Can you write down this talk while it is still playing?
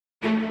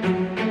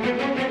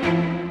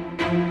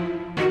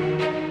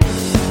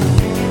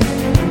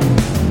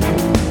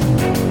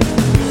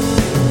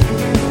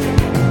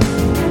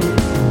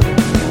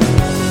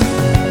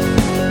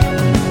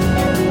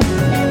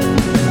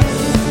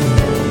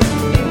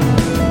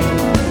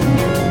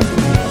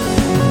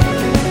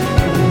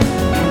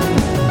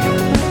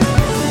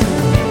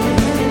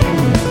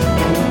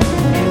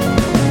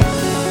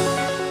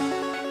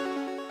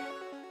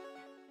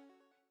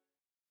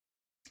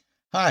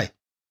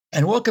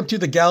and welcome to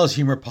the Gallows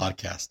Humor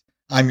Podcast.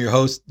 I'm your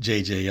host,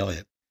 JJ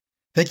Elliott.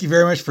 Thank you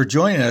very much for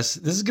joining us.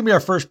 This is going to be our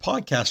first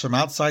podcast from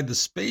outside the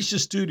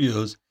spacious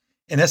studios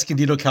in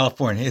Escondido,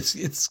 California.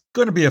 It's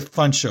going to be a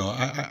fun show.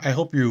 I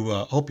hope you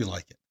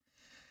like it.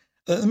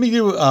 We're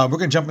going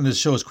to jump into the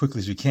show as quickly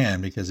as we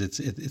can because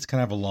it's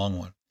kind of a long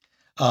one.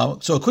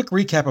 So a quick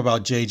recap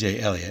about J.J.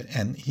 Elliott,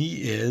 and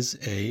he is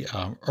a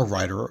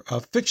writer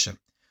of fiction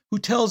who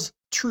tells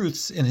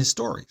truths in his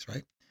stories,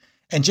 right?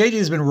 And J.J.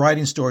 has been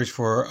writing stories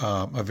for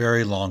a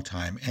very long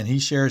time, and he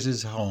shares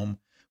his home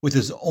with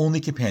his only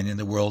companion,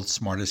 the world's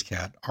smartest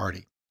cat,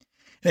 Artie.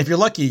 And if you're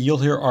lucky, you'll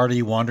hear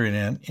Artie wandering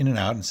in and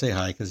out and say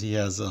hi because he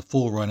has a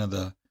full run of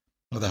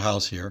the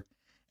house here,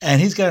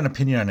 and he's got an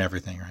opinion on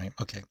everything, right?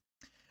 Okay.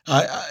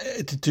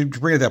 To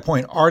bring it to that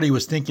point, Artie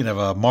was thinking of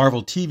a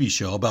Marvel TV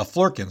show about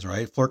Flurkins,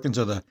 right? Flurkins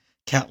are the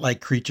cat-like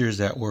creatures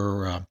that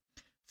were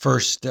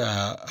first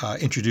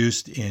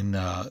introduced in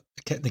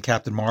the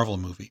Captain Marvel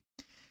movie.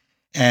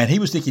 And he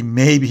was thinking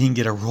maybe he can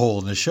get a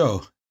role in the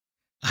show.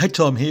 I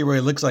told him he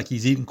really looks like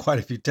he's eaten quite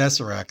a few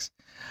Tesseracts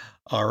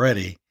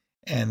already.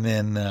 And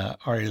then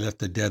Artie left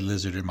the dead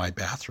lizard in my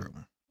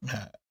bathroom.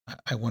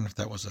 I wonder if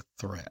that was a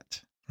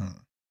threat.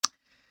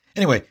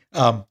 Anyway,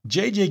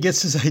 JJ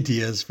gets his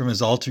ideas from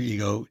his alter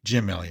ego,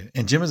 Jim Elliott.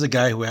 And Jim is a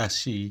guy who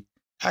actually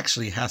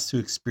has to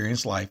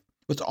experience life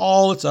with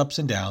all its ups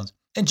and downs.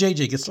 And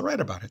JJ gets to write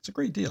about it. It's a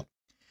great deal.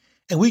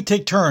 And we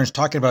take turns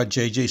talking about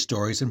JJ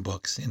stories and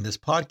books in this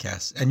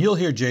podcast. And you'll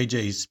hear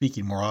JJ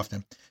speaking more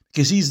often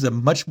because he's the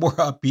much more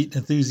upbeat,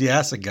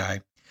 enthusiastic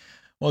guy.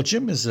 Well,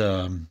 Jim is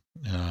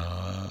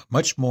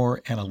much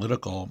more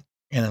analytical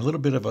and a little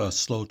bit of a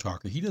slow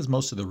talker. He does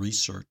most of the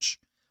research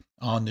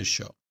on this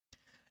show.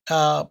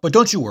 But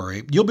don't you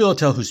worry. You'll be able to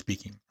tell who's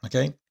speaking,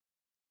 okay?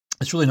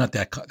 It's really not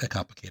that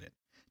complicated.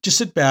 Just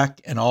sit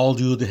back and I'll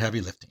do the heavy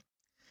lifting.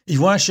 If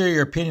you want to share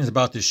your opinions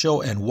about this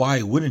show, and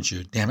why wouldn't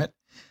you, damn it,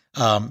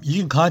 you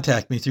can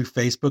contact me through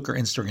Facebook or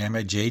Instagram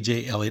at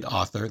JJ Elliott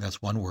Author.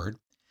 That's one word.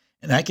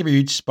 And I can be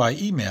reached by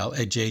email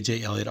at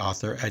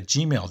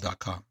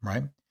jjelliottauthor@gmail.com,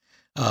 right?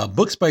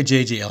 Books by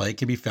JJ Elliott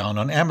can be found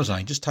on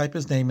Amazon. Just type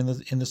his name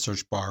in the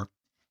search bar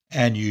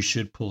and you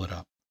should pull it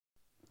up.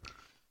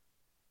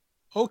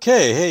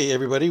 Okay. Hey,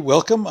 everybody.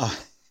 Welcome.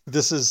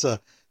 This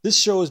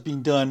show is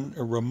being done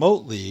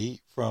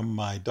remotely from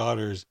my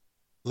daughter's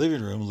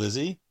living room,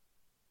 Lizzie.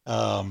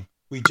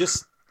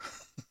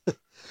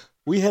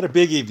 We had a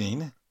big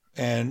evening,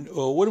 and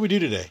what did we do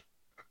today?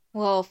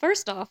 Well,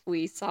 first off,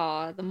 we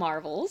saw the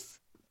Marvels.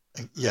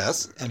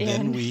 Yes, and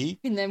then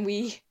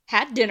we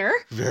had dinner.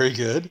 Very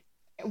good.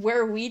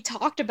 Where we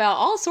talked about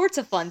all sorts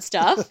of fun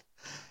stuff,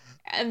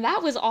 and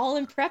that was all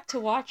in prep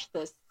to watch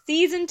the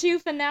season 2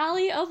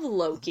 finale of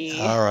Loki.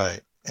 All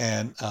right,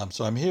 and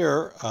so I'm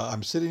here.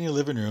 I'm sitting in your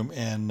living room,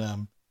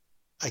 and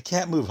I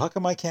can't move. How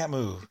come I can't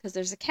move? Because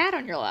there's a cat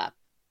on your lap.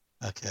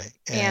 Okay,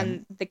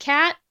 and the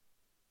cat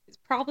is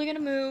probably going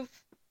to move.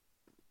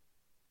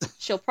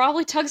 She'll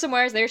probably tug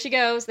somewhere. There she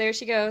goes.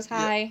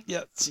 Hi.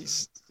 Yeah,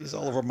 she's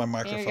all over my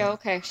microphone. There you go.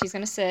 Okay, she's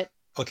going to sit.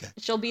 Okay.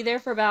 She'll be there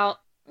for about,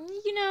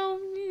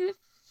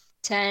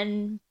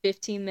 10,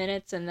 15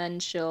 minutes, and then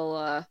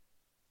she'll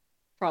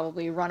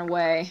probably run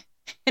away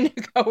and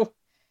go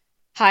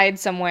hide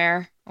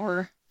somewhere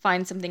or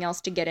find something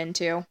else to get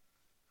into.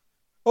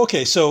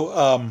 Okay,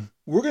 so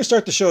we're going to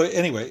start the show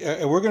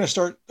anyway. We're going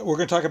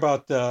to talk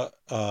about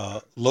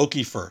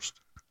Loki first.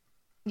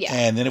 Yeah.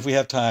 And then if we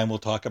have time, we'll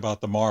talk about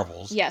the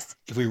Marvels. Yes.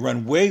 If we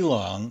run way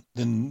long,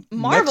 then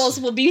Marvels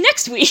will be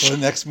next week. Well, the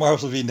next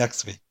Marvels will be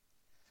next week.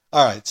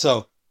 All right.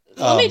 So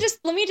let me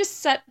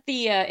just set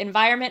the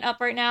environment up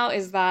right now.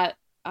 Is that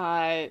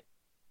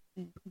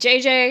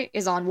JJ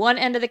is on one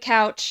end of the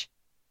couch,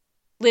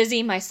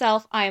 Lizzie,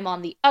 myself, I am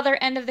on the other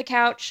end of the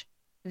couch.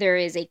 There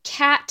is a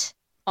cat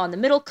on the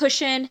middle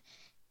cushion,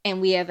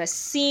 and we have a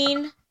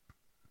scene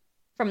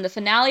from the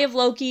finale of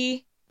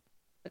Loki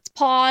that's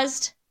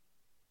paused.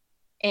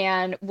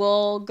 And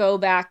we'll go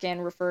back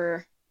and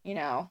refer,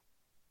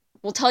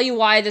 we'll tell you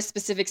why this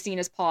specific scene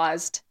is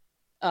paused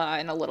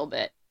in a little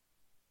bit.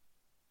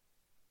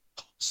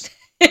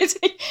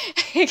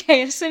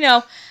 Okay,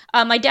 so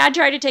my dad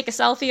tried to take a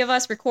selfie of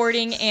us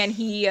recording and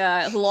he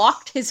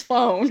locked his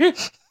phone.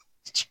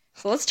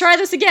 So let's try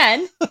this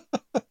again.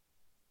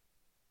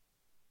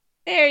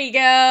 There you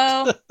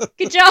go.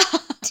 Good job.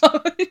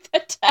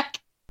 The tech.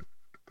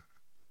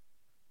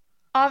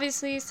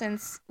 Obviously,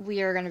 since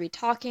we are going to be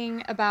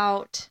talking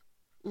about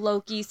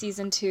Loki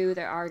Season 2,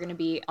 there are going to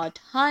be a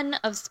ton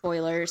of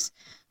spoilers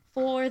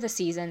for the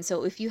season.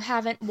 So if you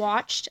haven't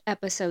watched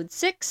Episode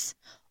 6,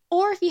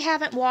 or if you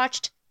haven't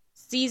watched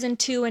Season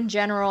 2 in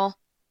general,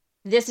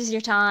 this is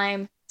your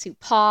time to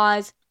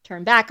pause,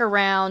 turn back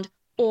around,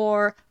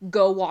 or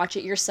go watch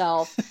it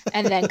yourself,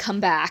 and then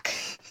come back.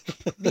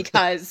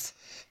 Because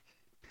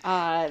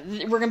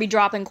we're going to be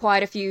dropping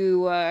quite a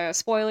few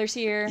spoilers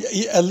here.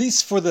 Yeah, at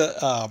least for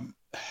the...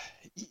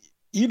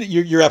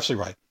 You're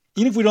absolutely right.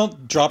 Even if we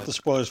don't drop the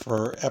spoilers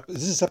for...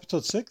 Is this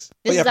episode 6?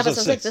 This is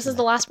episode 6. This is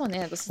the last one.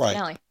 Yeah, this is the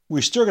finale.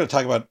 We're still going to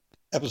talk about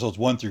episodes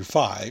 1 through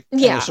 5.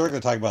 Yeah. And we're sort of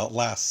going to talk about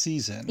last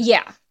season.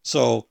 Yeah.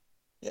 So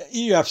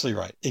you're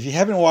absolutely right. If you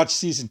haven't watched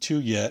season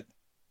 2 yet,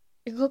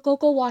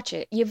 go watch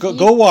it.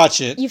 Go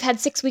watch it. You've had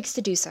 6 weeks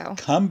to do so.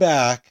 Come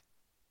back,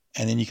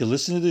 and then you can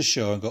listen to this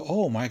show and go,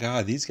 "Oh my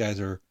God, these guys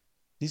are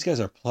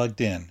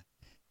plugged in."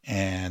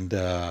 And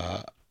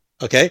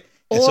okay.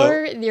 And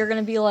or you're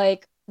gonna be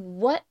like,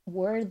 "What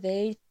were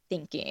they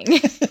thinking?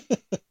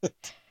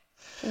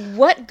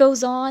 What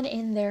goes on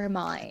in their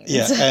minds?"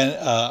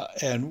 Yeah,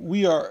 and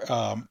we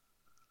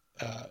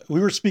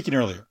were speaking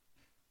earlier.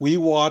 We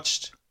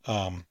watched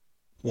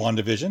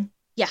WandaVision.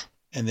 Yeah.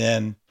 And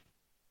then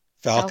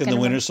Falcon the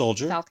Winter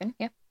Soldier. Falcon,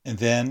 yeah. And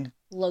then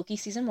Loki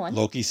season 1.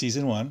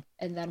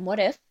 And then What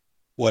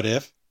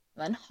If.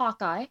 Then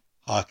Hawkeye.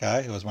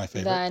 It was my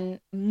favorite. Then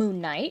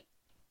Moon Knight,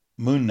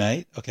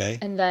 okay.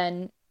 and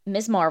then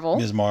Ms. Marvel.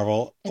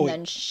 And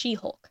then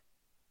She-Hulk.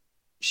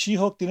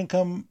 She-Hulk didn't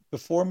come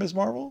before Ms.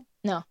 Marvel?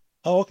 No.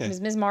 Oh, okay. It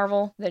was Ms.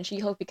 Marvel, then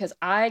She-Hulk, because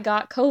I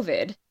got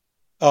COVID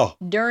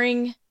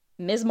during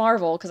Ms.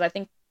 Marvel, because I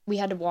think we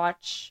had to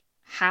watch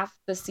half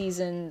of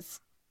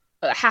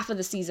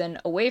the season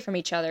away from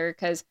each other,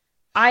 because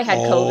I had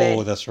COVID.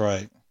 Oh, that's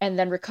right. And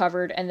then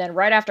recovered, and then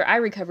right after I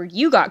recovered,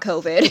 you got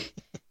COVID.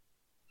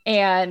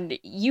 And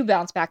you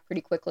bounced back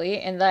pretty quickly.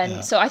 And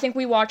then, So I think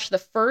we watched the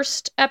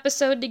first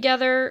episode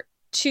together,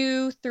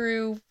 2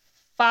 through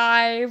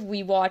 5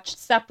 we watched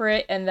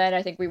separate, and then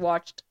I think we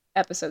watched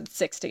episode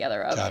 6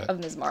 together of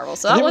Ms. Marvel.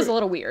 So that was a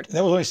little weird.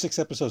 That was only 6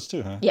 episodes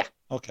too, huh? Yeah.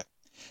 Okay.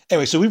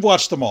 Anyway, so we've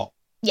watched them all.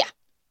 Yeah.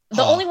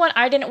 The only one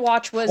I didn't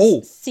watch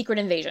was Secret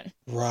Invasion.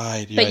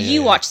 Right. Yeah, but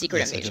you watched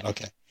Secret Invasion.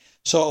 Okay.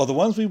 So the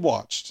ones we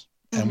watched,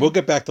 and we'll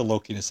get back to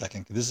Loki in a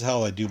second, because this is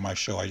how I do my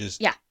show. I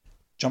just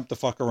jump the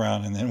fuck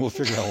around, and then we'll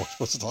figure out what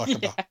we're supposed to talk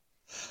about.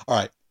 All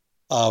right.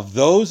 Of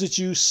those that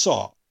you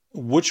saw,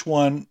 which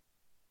one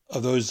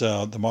of those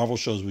the Marvel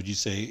shows would you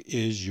say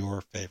is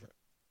your favorite?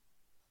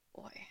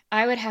 Boy,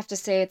 I would have to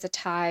say it's a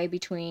tie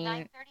between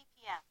 9:30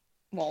 p.m.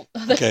 Well,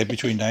 okay,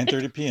 between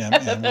 9:30 p.m.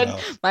 and what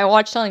else? My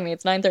watch telling me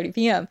it's 9:30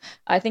 p.m.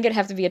 I think it'd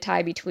have to be a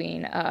tie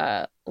between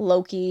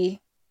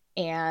Loki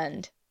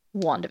and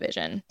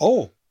WandaVision.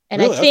 Oh,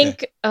 and really?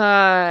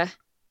 I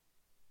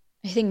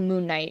think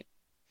Moon Knight.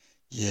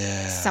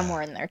 Yeah.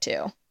 Somewhere in there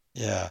too.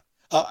 Yeah.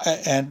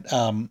 And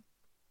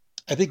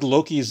I think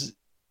Loki's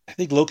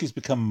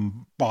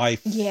become my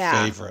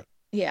favorite.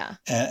 Yeah.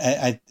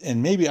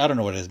 And maybe, I don't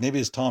know what it is. Maybe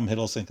it's Tom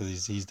Hiddleston,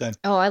 because he's done.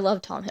 Oh, I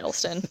love Tom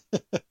Hiddleston.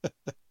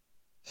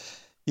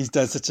 He's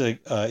done such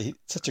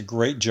a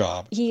great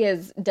job. He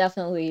has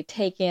definitely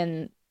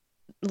taken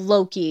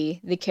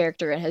Loki, the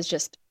character, and has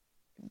just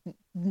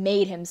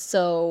made him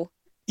so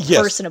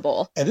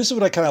personable. And this is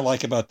what I kind of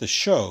like about the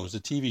shows,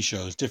 the TV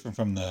shows, different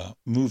from the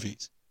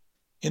movies.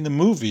 In the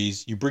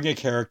movies, you bring a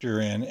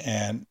character in,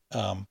 and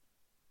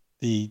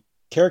the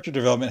character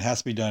development has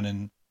to be done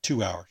in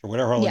 2 hours or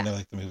whatever long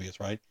like the movie is,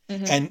 right?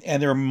 Mm-hmm.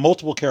 And there are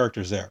multiple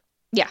characters there.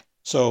 Yeah.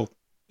 So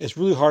it's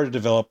really hard to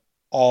develop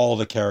all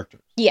the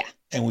characters. Yeah.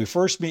 And we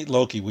first meet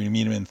Loki when we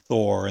meet him in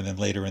Thor, and then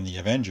later in the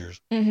Avengers.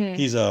 Mm-hmm.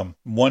 He's a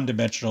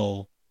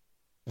one-dimensional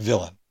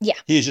villain. Yeah.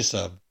 He is just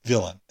a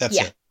villain. That's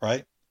it,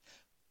 right?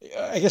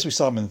 I guess we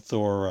saw him in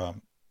Thor.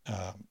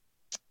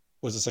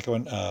 Was the second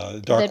one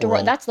Dark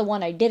World? That's the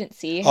one I didn't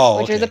see.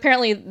 Oh, which is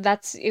apparently,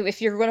 that's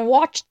if you're going to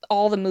watch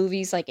all the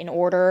movies like in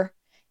order,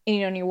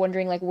 and you're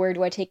wondering like, where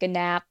do I take a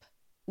nap?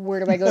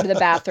 Where do I go to the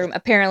bathroom?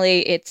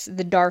 Apparently, it's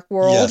the Dark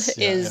World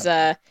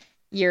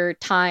your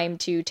time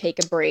to take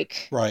a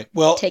break. Right.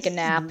 Well, take a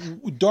nap.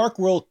 Dark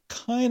World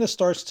kind of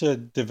starts to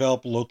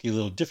develop Loki a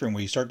little different,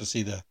 where you start to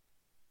see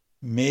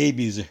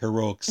maybe he's a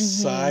heroic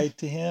side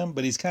to him,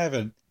 but he's kind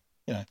of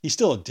he's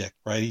still a dick,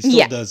 right? He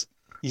still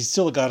he's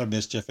still a god of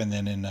mischief. And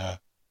then in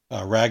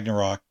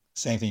Ragnarok,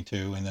 same thing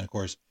too. And then of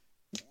course,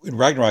 in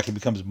Ragnarok, he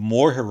becomes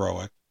more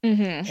heroic,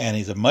 and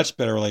he's a much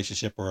better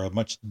relationship, or a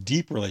much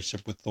deeper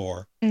relationship with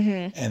Thor.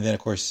 And then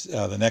of course,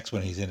 the next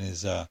one he's in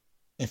is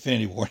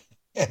Infinity War,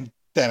 and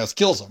Thanos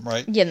kills him,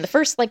 right? Yeah, in the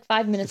first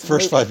 5 minutes. The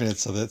first 5 minutes,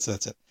 so that's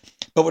it.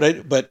 But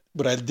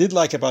what I did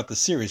like about the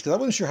series, because I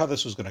wasn't sure how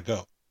this was going to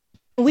go.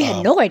 We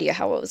had no idea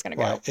how it was going to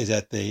go. Right, is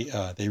that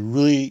they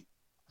really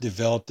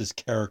developed this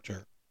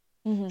character,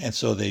 and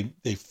so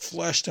they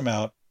fleshed him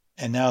out,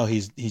 and now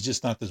he's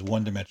just not this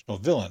one-dimensional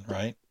villain,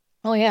 right?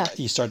 Oh yeah.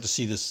 You start to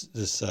see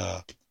this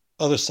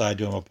other side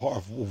to him,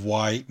 of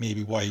why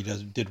he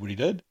did what he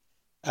did,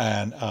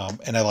 and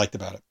I liked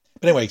about it.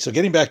 But anyway, so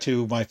getting back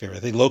to my favorite,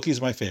 I think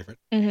Loki's my favorite.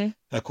 And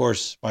of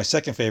course, my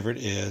second favorite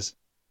is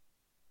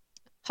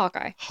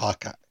Hawkeye.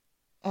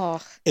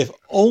 Oh. If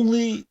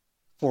only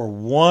for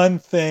one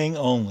thing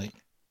only.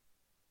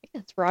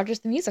 It's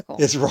Rogers the Musical.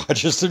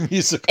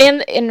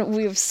 And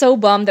we were so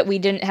bummed that we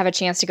didn't have a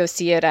chance to go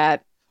see it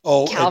at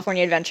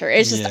California Adventure.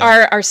 It's just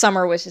our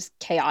summer was just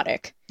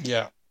chaotic.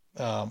 Yeah.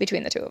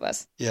 Between the two of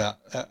us. Yeah.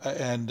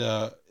 And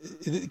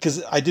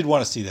because I did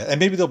want to see that. And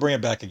maybe they'll bring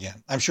it back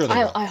again. I'm sure they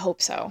will. I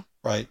hope so.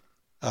 Right.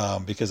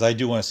 because I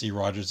do want to see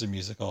Rogers the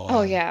musical.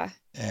 Oh yeah.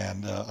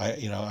 And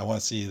I want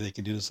to see if they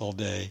can do this all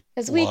day.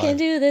 Because we can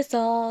do this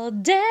all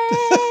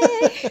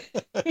day.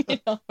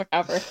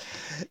 Forever.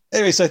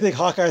 Anyway, so I think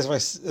Hawkeye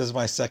is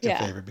my second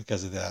favorite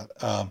because of that.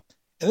 And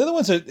the other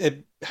ones,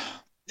 it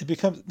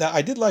becomes, now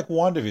I did like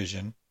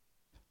WandaVision,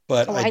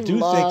 but I do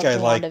think I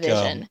like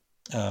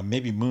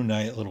maybe Moon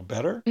Knight a little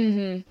better.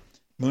 Mm-hmm.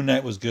 Moon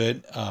Knight was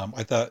good.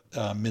 I thought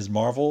Ms.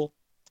 Marvel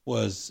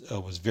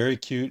was very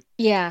cute.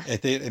 Yeah. I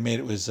think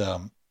it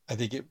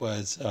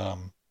was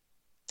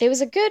it was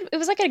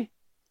like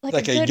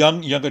a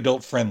young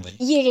adult friendly.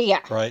 Yeah.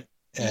 Right.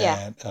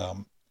 And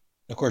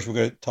of course we're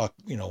going to talk.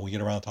 We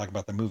get around to talk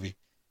about the movie.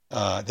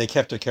 They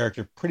kept her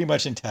character pretty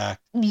much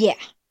intact. Yeah.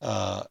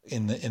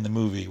 In the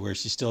movie, where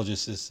she's still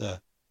just this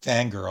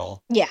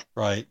fangirl. Yeah.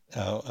 Right.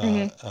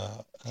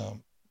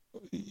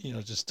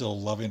 Just still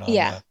loving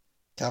on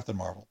Captain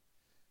Marvel.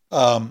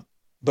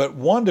 But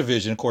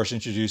WandaVision, of course,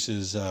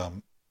 introduces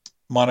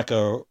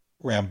Monica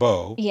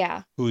Rambeau.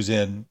 Yeah. Who's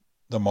in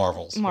the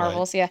Marvels.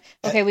 Right? Yeah.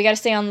 Okay, we got to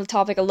stay on the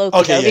topic of Loki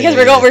because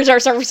we're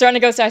starting to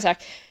go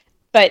sidetrack.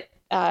 But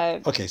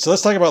okay, so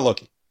let's talk about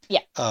Loki.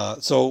 Yeah. And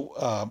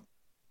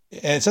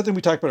it's something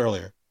we talked about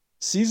earlier.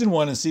 Season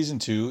 1 and season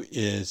 2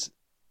 is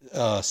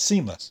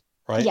seamless,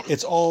 right? Yeah.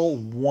 It's all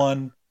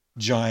one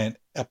giant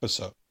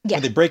episode. Yeah.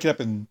 And they break it up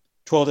in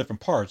 12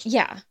 different parts.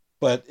 Yeah.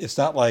 But it's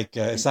not like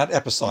it's not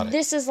episodic.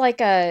 This is like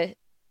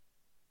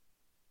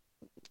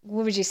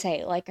what would you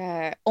say? Like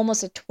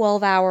almost a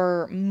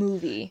 12-hour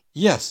movie.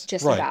 Yes.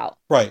 Just about.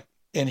 Right.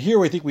 And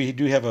here I think we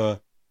do have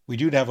a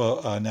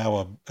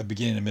now a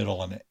beginning, a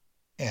middle, and an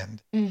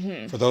end.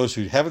 Mm-hmm. For those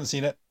who haven't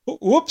seen it,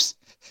 whoops.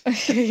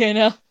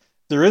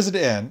 There is an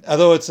end,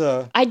 although it's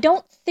a. I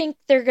don't think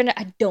there's gonna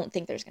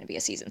be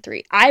a season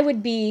 3. I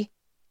would be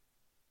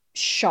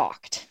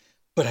shocked.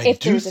 But I if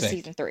do there's think a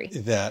season 3.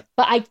 But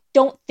I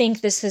don't think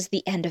this is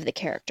the end of the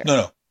character.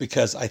 No,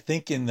 because I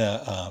think in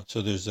the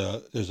so there's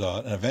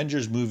an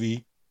Avengers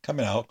movie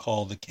coming out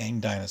called the Kang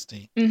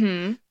Dynasty,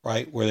 mm-hmm.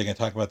 right? Where they're going to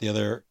talk about the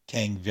other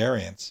Kang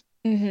variants,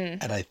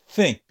 mm-hmm. and I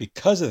think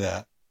because of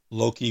that,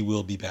 Loki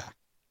will be back.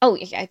 Oh,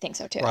 yeah, I think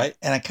so too. Right,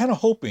 and I'm kind of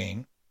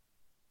hoping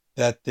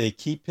that they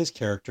keep his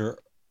character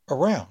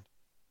around.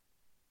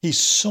 He's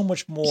so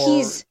much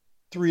more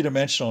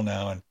three-dimensional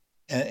now,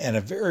 and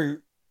a very.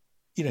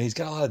 He's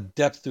got a lot of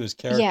depth to his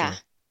character. Yeah.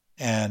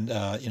 And,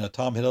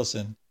 Tom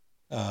Hiddleston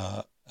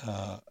put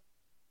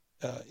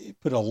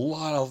a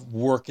lot of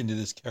work into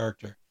this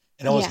character.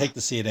 And I always hate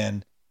to see it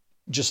end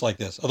just like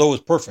this. Although it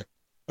was perfect.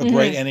 A mm-hmm.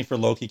 great ending for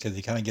Loki because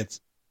he kind of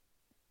gets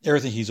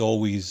everything he's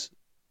always,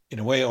 in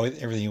a way,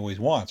 everything he always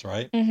wants,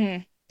 right?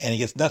 Mm-hmm. And he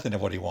gets nothing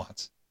of what he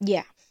wants.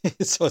 Yeah.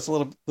 So it's a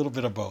little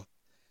bit of both.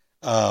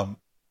 I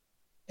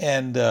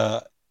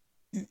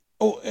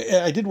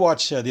did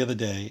watch the other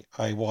day,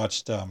 I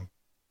watched...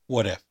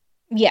 What If?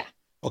 Yeah.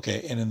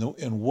 Okay, and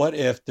in What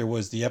If there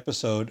was the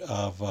episode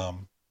of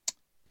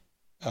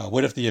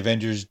What If the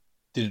Avengers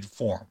didn't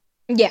form?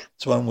 Yeah.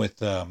 It's one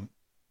with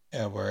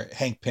where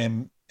Hank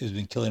Pym has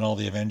been killing all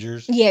the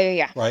Avengers.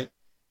 Yeah. Right,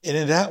 and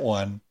in that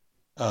one,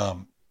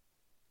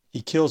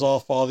 he kills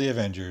off all the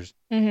Avengers,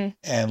 mm-hmm.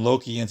 and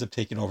Loki ends up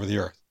taking over the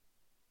Earth.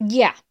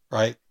 Yeah.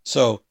 Right.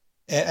 So,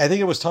 and I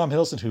think it was Tom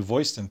Hiddleston who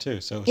voiced him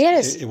too. So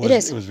it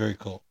was very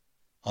cool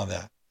on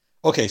that.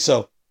 Okay,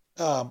 so.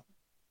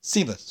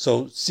 Seamless.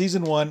 So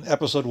season 1,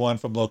 episode 1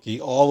 from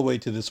Loki, all the way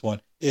to this one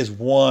is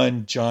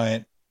one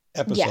giant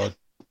episode,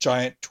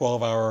 giant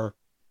 12-hour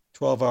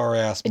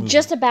ass movie.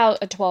 Just about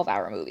a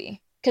 12-hour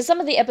movie. Because some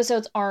of the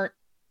episodes aren't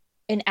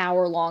an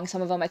hour long.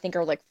 Some of them I think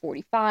are like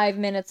 45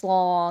 minutes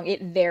long.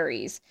 It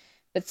varies.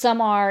 But some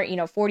are,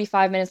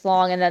 45 minutes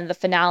long. And then the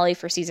finale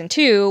for season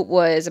 2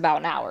 was about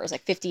an hour. It was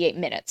like 58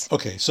 minutes.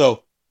 Okay.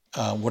 So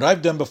what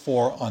I've done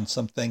before on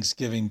some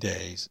Thanksgiving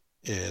days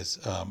is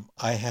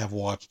I have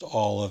watched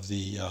all of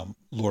the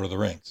Lord of the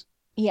Rings.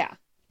 Yeah.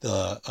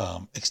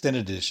 The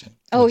extended edition.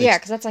 Oh, yeah,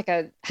 because that's like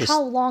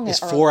how long is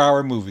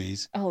 4-hour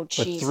movies. Oh,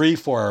 geez. But 3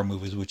 4-hour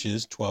movies, which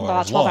is 12 about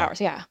hours 12 long. hours,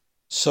 yeah.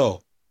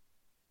 So,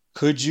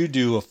 could you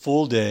do a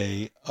full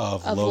day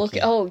of Loki?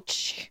 Oh,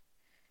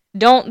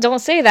 don't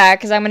say that,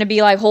 because I'm going to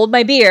be like, hold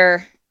my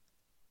beer,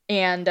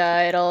 and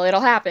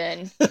it'll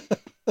happen.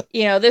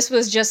 This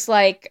was just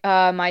like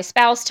my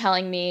spouse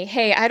telling me,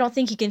 hey, I don't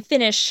think you can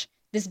finish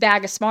this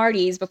bag of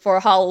Smarties before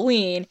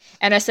Halloween.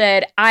 And I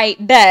said, I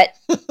bet.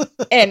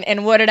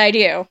 and what did I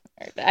do?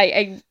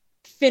 I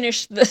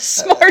finished the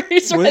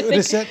Smarties.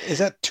 Is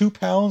that 2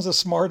 pounds of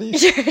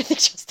Smarties? I think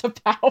just a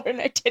pound.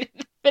 And I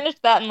didn't finish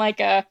that in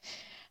like I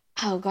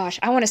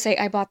want to say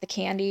I bought the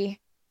candy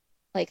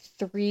like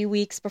 3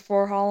 weeks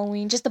before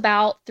Halloween, just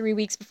about 3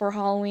 weeks before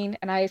Halloween.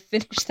 And I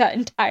finished that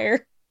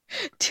entire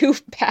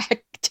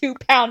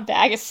 2-pound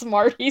bag of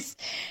Smarties.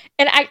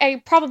 And I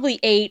probably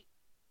ate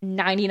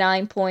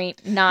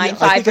 99.95%. And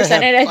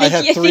I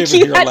think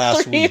you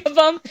had 3 of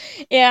them.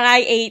 And I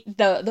ate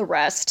the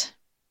rest.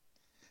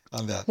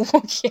 On that.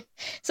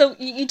 So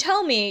you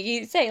tell me,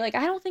 you say, like,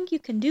 I don't think you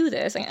can do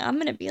this. I'm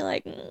going to be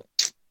like,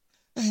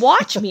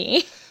 watch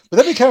me. But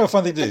that'd be kind of a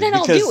fun thing to do. Then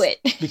I'll do it.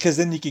 Because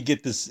then you could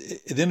get this,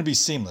 then it'd be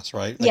seamless,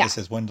 right? Like Yeah. it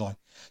says one line.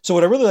 So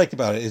what I really liked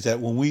about it is that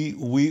when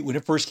when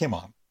it first came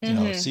on, you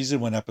know,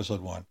 season 1,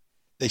 episode 1,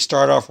 they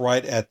start off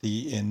right at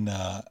in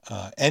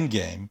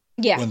Endgame.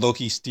 Yeah. When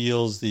Loki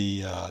steals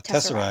the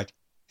Tesseract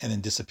and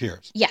then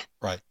disappears. Yeah.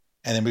 Right.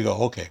 And then we go,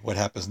 okay, what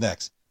happens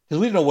next? Because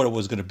we didn't know what it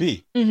was going to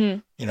be.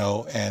 You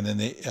know, and then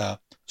they, so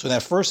in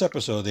that first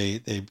episode,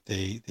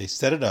 they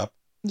set it up.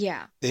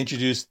 Yeah. They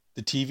introduced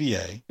the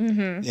TVA.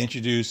 They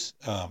introduce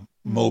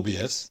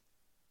Mobius.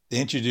 They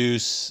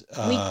introduce.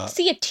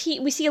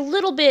 We see a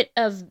little bit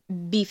of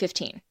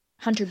B-15,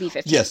 Hunter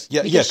B-15. Yes,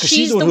 yeah, because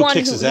she's the one who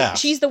kicks his ass.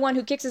 She's the one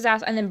who kicks his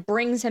ass and then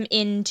brings him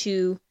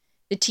into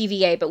the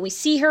TVA. But we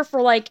see her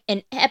for like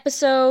an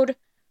episode,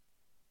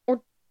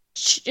 or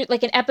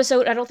like an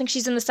episode. I don't think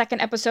she's in the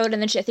second episode,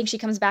 and then I think she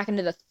comes back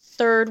into the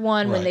third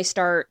one when they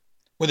start.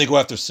 When they go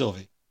after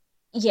Sylvie.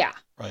 Yeah.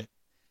 Right.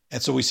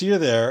 And so we see her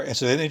there, and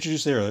so they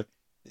introduce her.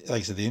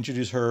 Like I said, they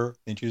introduce her,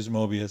 introduce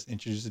Mobius,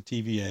 introduce the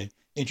TVA,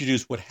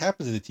 introduce what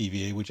happens to the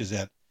TVA, which is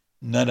that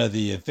none of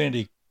the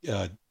Infinity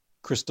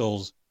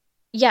crystals.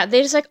 Yeah,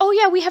 they're just like, oh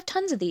yeah, we have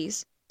tons of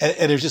these. And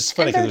it was just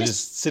funny because they're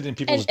just sitting in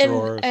people's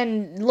drawers.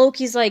 And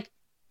Loki's like,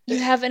 you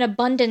have an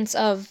abundance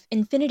of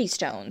Infinity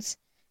Stones.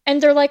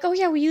 And they're like, oh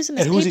yeah, we use them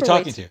as paperweights. And who's he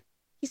talking to?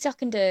 He's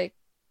talking to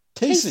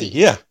Casey.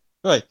 Yeah,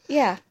 right.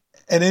 Yeah.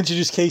 And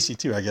introduce Casey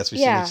too, I guess we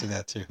should mention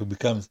that too, who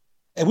becomes...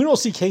 And we don't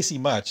see Casey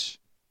much.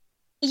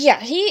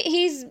 Yeah,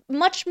 he's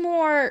much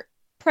more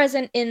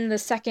present in the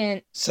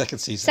second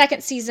season.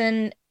 Second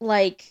season,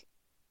 like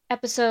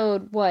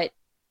episode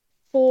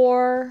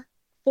 4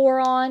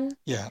 on.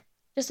 Yeah.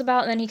 Just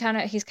about, and then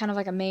he's kind of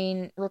like a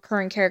main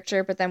recurring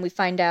character, but then we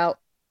find out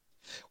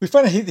his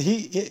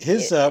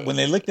when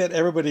they looked at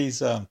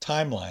everybody's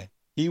timeline,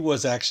 he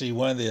was actually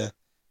one of the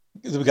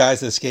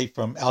guys that escaped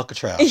from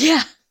Alcatraz.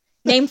 Yeah.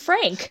 Named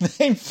Frank.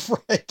 Named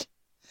Frank.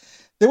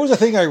 There was a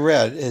thing I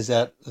read is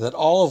that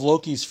all of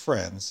Loki's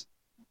friends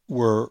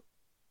were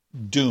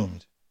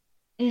doomed.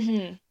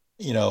 You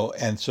know,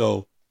 and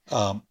so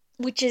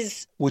which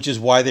is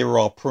why they were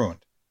all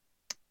pruned.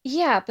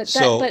 Yeah, but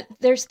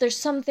there's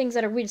some things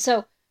that are weird.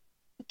 So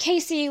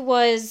Casey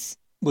was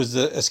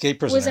the escape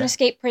prisoner. Was an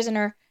escape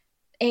prisoner,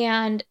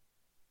 and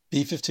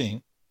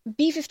B-15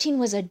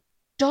 was a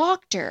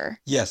doctor.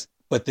 Yes,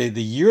 but the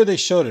year they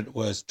showed it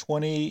was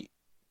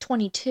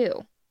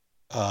 2022.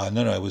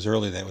 No, it was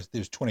early. It was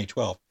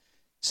 2012.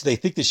 So they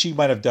think that she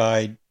might have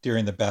died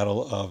during the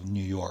Battle of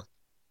New York.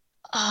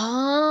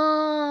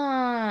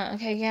 Oh,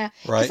 okay, yeah.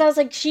 Right. Because I was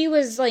like, she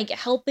was like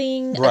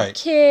helping a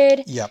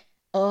kid. Yep.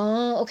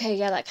 Oh, okay,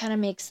 yeah, that kind of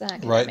makes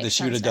sense. Right, that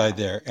she would have died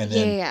there, and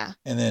then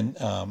and then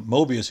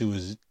Mobius, who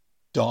was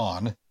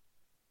Dawn,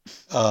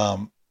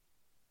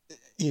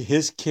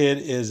 his kid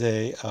is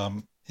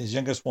his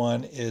youngest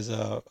one is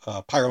a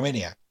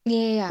pyromaniac.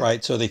 Yeah.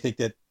 Right, so they think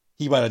that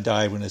he might have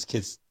died when his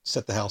kids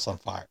set the house on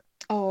fire.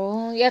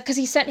 Oh, yeah, because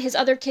he sent his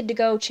other kid to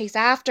go chase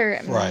after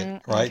him. Right.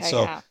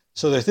 Okay,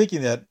 so they're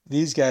thinking that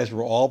these guys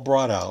were all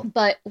brought out.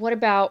 But what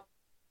about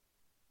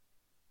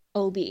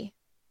Obi?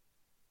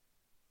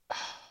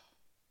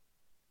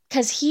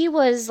 Because he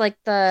was like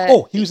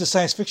he was a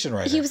science fiction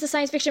writer. He was a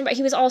science fiction, but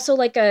he was also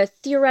like a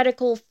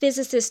theoretical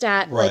physicist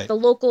at like the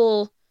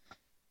local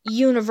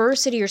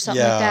university or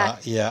something like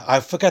that. Yeah, I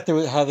forgot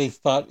how they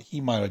thought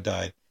he might have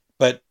died,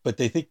 but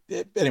they think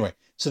anyway.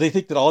 So they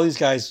think that all these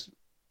guys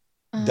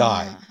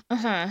died,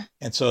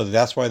 and so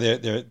that's why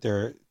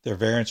their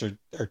variants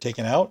are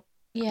taken out.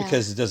 Yeah,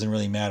 because it doesn't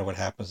really matter what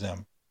happens to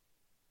them.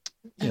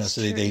 You know,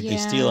 so they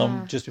steal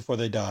them just before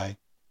they die,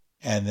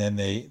 and then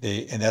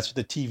and that's what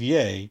the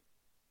TVA.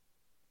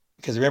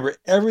 Because remember,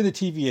 every the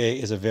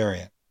TVA is a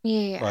variant.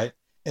 Yeah. Right?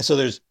 And so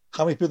there's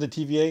how many people in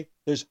the TVA?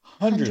 There's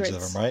hundreds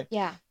of them, right?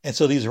 Yeah. And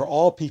so these are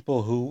all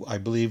people who I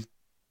believe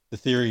the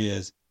theory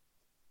is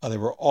they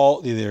were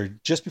all either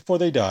just before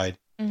they died,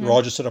 they were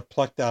all just sort of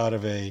plucked out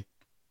of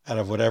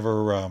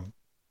whatever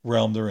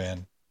realm they're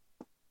in.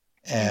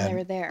 And they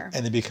were there.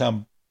 And they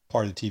become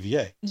part of the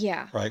TVA.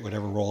 Yeah. Right?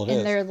 Whatever role it is.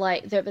 And they're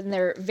like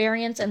they're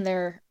variants and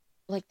they're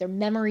like their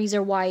memories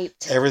are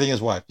wiped. Everything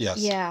is wiped, yes.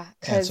 Yeah.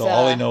 And so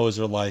all they know is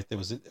their life that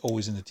was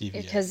always in the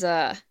TVA. Because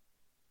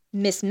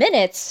Miss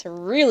Minutes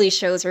really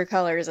shows her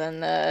colors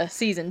in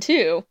season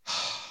 2.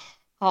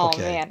 Oh,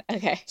 man.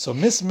 Okay. So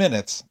Miss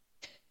Minutes,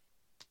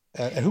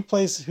 and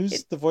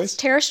who's the voice?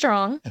 Tara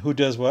Strong. And who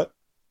does what?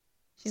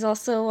 She's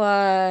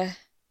also,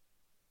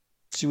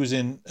 she was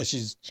in,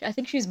 I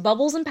think she's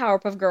Bubbles in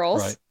Powerpuff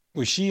Girls. Right.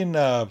 Was she in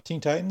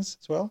Teen Titans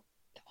as well?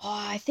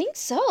 Oh, I think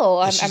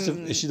so.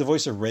 Is she the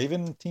voice of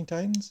Raven in Teen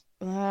Titans?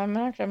 I'm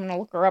going to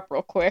look her up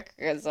real quick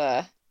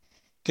because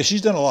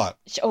she's done a lot.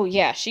 Oh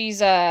yeah, she's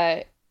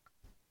done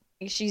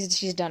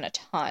a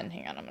ton.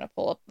 Hang on, I'm going to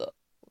pull up the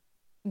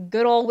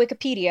good old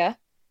Wikipedia.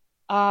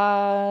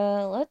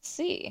 Let's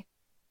see.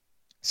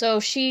 So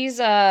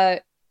she's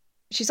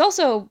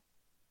also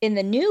in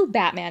the new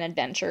Batman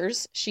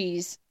Adventures.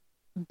 She's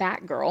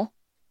Batgirl.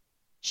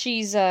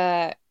 She's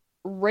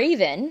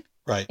Raven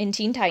right. in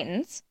Teen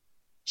Titans.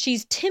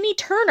 She's Timmy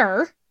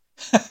Turner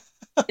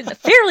in the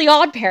Fairly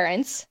Odd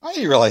Parents. I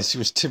didn't realize she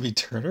was Timmy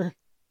Turner.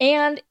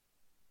 And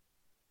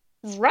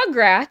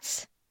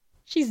Rugrats,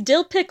 she's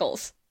Dill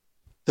Pickles.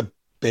 The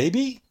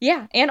baby?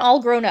 Yeah, and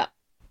all grown up.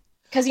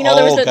 Because,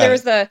 there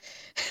was the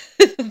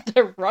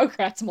the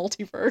Rugrats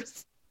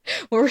multiverse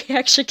where we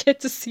actually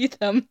get to see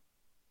them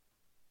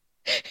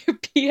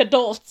be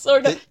adults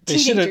or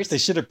teenagers. They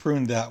should have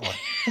pruned that one.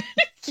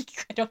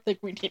 I don't think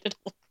we needed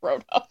a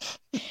grown up.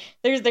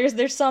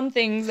 There's some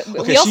things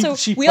Okay,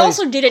 we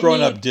also didn't grown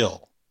need up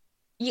Dill.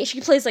 Yeah, she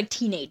plays like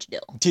teenage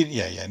Dill.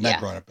 Not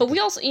grown up. But we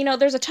also,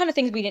 there's a ton of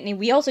things we didn't need.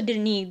 We also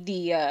didn't need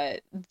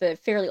the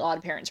Fairly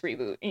Odd Parents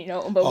reboot,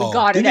 but we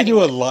got it. Didn't they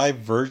do a live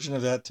version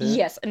of that too?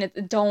 Yes, and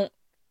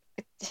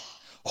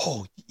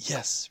Oh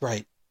yes,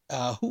 right.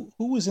 Who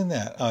was in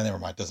that? Oh, never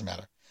mind. Doesn't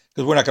matter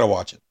because we're not going to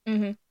watch it.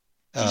 Mm-hmm.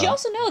 Did you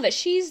also know that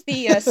she's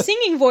the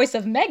singing voice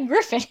of Meg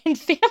Griffin in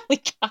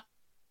Family Guy?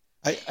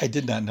 I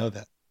did not know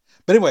that.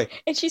 But anyway.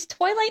 And she's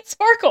Twilight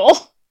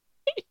Sparkle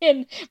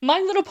in My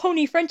Little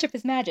Pony Friendship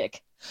is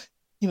Magic.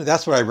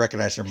 That's what I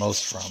recognize her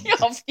most from.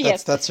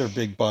 Yes. That's her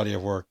big body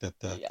of work.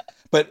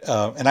 But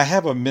and I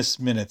have a Miss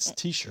Minutes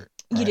T-shirt.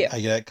 Right? You do.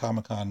 I got at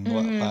Comic-Con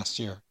last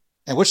year.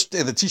 And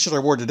the T-shirt I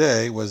wore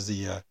today was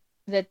the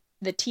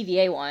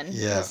TVA one.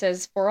 Yeah. It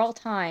says "For all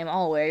time,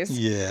 always."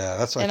 Yeah,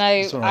 that's what. And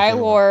I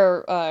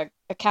wore a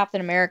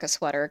Captain America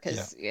sweater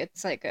because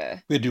it's like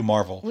we do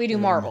Marvel. We do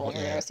Marvel. We're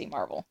gonna go see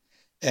Marvel.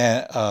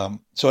 And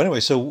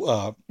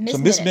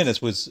Miss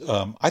Minutes was.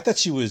 I thought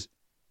she was.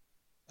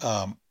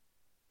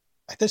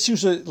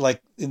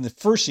 Like in the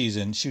first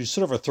season, she was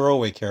sort of a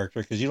throwaway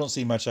character because you don't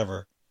see much of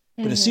her.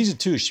 But in season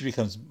 2, she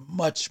becomes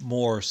much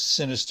more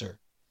sinister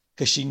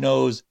because she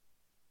knows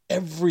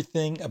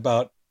everything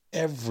about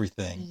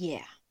everything.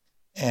 Yeah.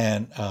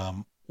 And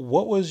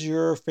what was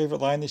your favorite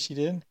line that she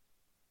did?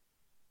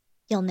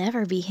 You'll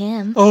never be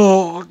him.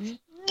 Oh,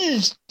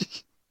 and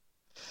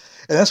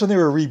that's when they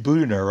were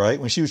rebooting her, right?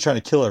 When she was trying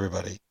to kill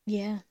everybody.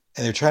 Yeah.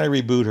 And they were trying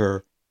to reboot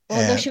her.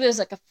 Although she was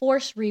like a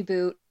forced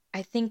reboot,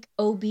 I think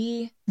OB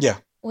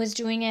was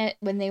doing it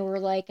when they were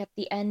like at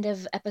the end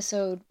of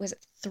episode, was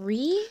it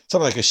 3?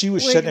 Something like that. She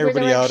was shutting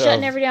everybody out.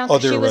 Shutting everybody down.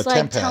 She was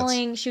like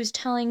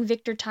telling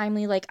Victor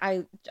Timely, like,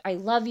 I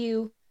love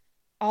you,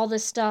 all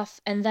this stuff,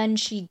 and then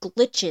she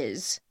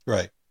glitches.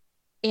 Right.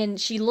 And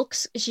she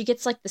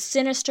gets like the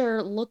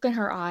sinister look in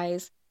her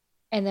eyes,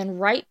 and then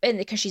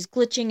because she's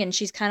glitching and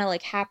she's kind of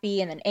like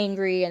happy and then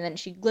angry, and then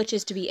she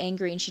glitches to be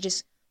angry, and she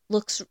just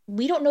looks,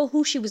 we don't know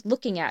who she was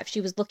looking at. If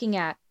she was looking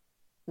at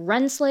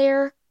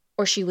Renslayer,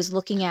 or she was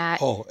looking at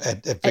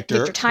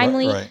Victor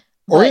Timely, right.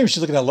 Or even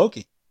she's looking at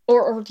Loki,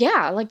 or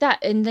like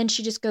that, and then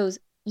she just goes,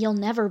 "You'll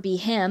never be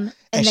him,"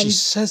 and then she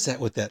says that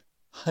with that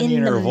honey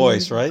in her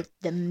voice, right?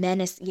 The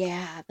menace,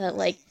 yeah. That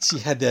like she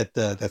had that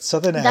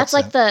southern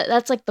accent.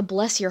 That's like the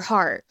bless your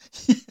heart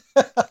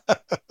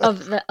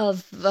of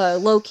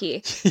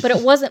Loki, but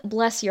it wasn't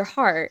bless your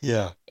heart.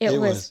 Yeah, it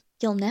was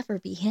you'll never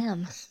be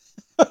him.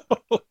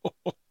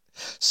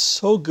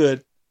 So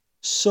good,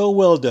 so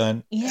well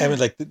done. Yeah. I mean,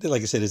 like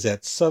I said, is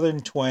that southern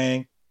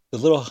twang, the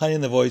little honey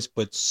in the voice,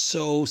 but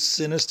so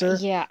sinister.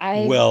 Yeah,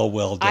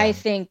 well done. I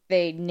think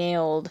they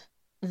nailed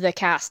the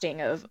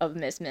casting of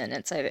Miss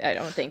Minutes. I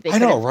don't think they. I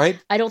know, right?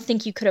 I don't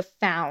think you could have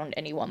found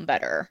anyone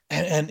better.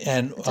 And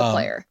to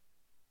play her.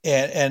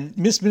 And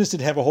Miss Minutes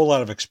didn't have a whole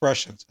lot of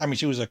expressions. I mean,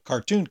 she was a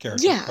cartoon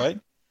character, right?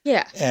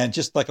 Yeah. And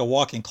just like a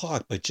walking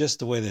clock, but just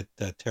the way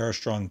that Tara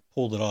Strong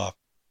pulled it off,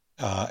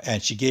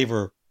 and she gave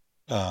her,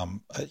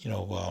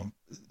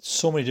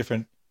 so many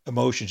different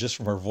emotions just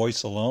from her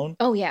voice alone.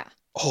 Oh yeah.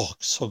 Oh,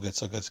 so good,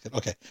 so good, so good.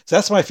 Okay, so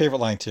that's my favorite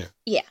line too.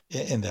 Yeah.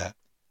 In that,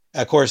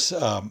 of course,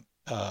 our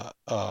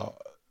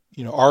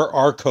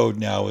code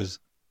now is,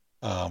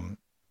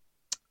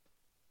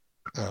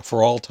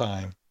 for all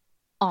time.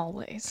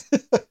 Always.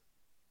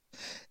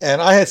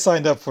 And I had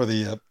signed up for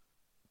the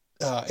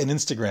an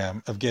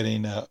Instagram of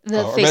getting the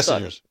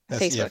Facebook.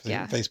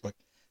 Facebook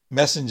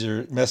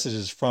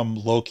messages from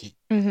Loki,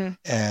 mm-hmm.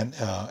 and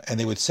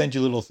they would send you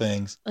little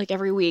things like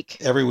every week.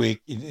 And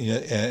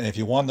if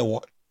you wanted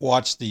to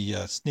watch the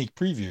sneak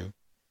preview,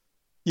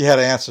 you had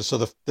to answer. So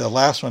the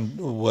last one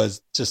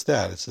was just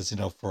that. It says,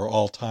 for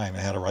all time. I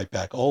had to write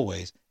back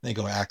always. And they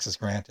go, access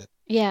granted.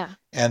 Yeah.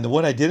 And the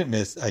one I didn't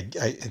miss,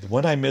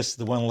 I missed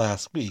the one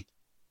last week,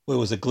 where it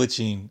was a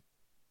glitching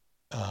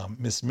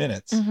Miss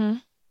Minutes. Mm-hmm.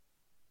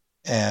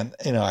 And,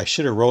 I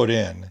should have wrote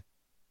in,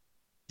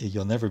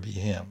 you'll never be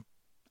him.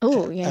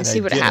 Oh, yeah. And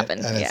see what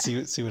happened.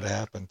 And see what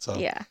happened. So,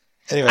 yeah.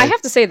 Anyway. I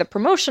have to say the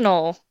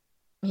promotional,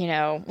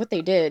 what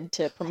they did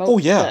to promote. Oh,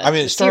 yeah. I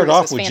mean, it started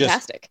off with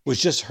fantastic.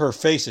 just her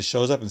face that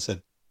shows up and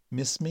said,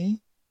 "Miss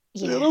me?"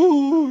 Yeah.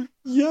 Oh,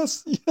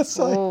 yes, I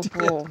did.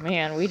 Oh,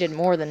 man. We did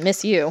more than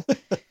miss you.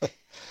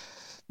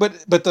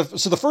 But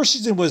the first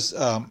season was,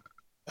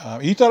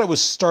 you thought it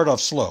was start off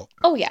slow.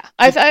 Oh, yeah.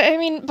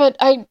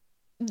 I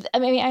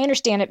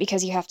understand it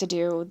because you have to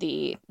do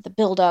the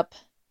build up.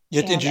 You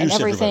have to introduce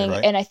everything,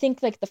 right? And I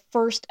think like I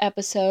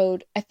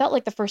felt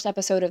like the first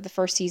episode of the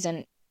first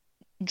season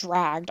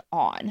dragged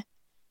on.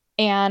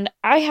 And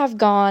I have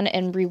gone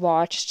and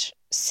rewatched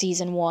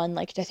season 1,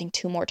 like, I think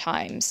 2 more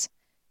times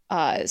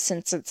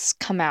since it's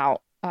come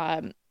out.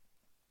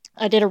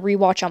 I did a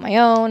rewatch on my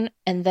own,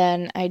 and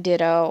then I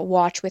did a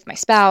watch with my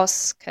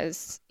spouse,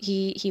 because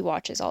he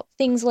watches all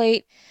things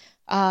late.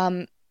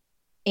 And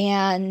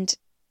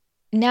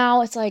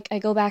now it's like, I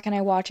go back and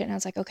I watch it, and I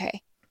was like,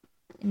 okay,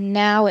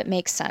 now it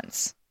makes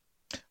sense.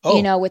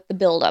 Oh. With the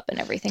build-up and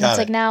everything. Got It's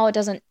it. like, now it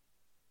doesn't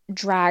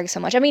drag so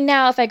much. I mean,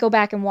 now if I go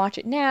back and watch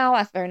it now,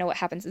 after I know what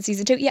happens in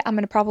season 2, yeah, I'm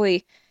going to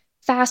probably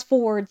fast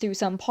forward through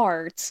some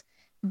parts,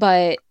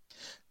 but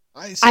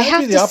I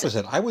have to be the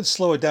opposite. I would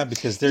slow it down,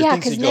 because there are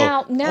things you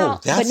go, now, oh,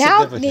 that's but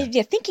now, significant.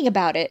 yeah, thinking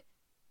about it,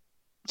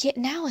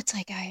 now it's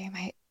like I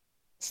might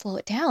slow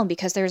it down,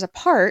 because there's a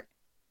part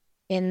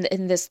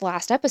in this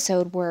last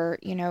episode where,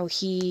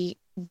 he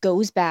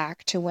goes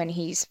back to when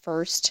he's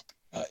first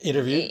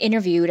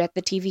interviewed at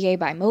the TVA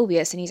by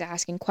Mobius, and he's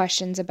asking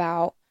questions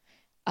about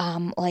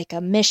like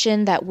a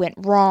mission that went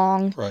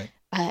wrong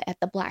at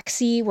the Black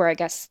Sea, where I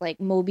guess like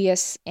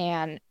Mobius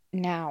and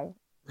now,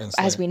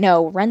 as we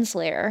know,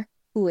 Renslayer,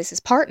 who is his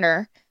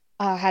partner,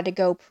 had to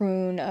go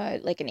prune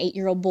like an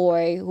 8-year-old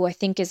boy who I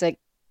think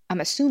I'm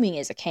assuming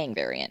is a Kang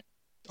variant.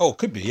 Oh,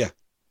 could be, yeah.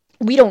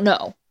 We don't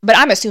know, but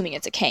I'm assuming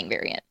it's a Kang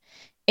variant.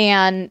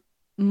 And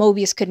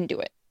Mobius couldn't do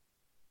it.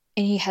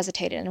 And he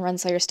hesitated, and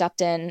Renslayer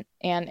stepped in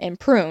and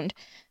pruned.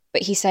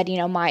 But he said,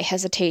 my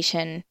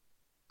hesitation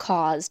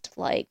caused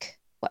like,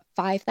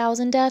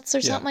 5,000 deaths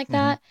or something like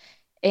that.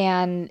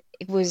 And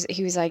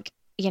he was like,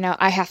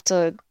 I have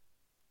to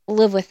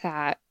live with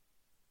that.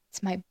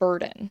 It's my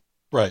burden.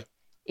 Right.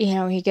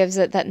 He gives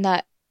it that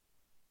nut.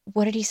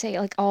 What did he say?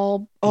 Like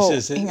he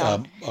says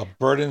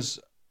burdens.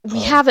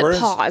 We have it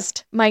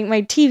paused. My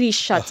TV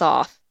shuts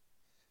off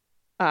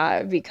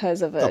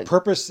because of a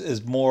purpose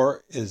is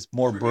more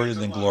burden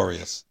than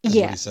glorious. Is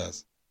what he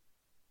says.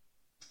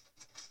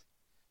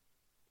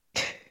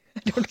 I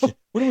don't know.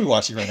 What are we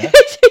watching right now?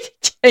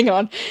 Hang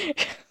on.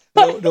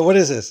 No, what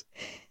is this?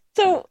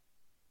 So,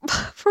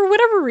 for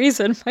whatever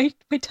reason, my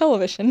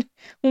television,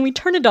 when we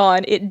turn it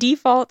on, it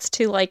defaults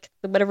to like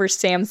whatever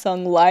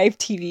Samsung Live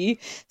TV.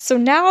 So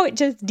now it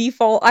just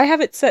I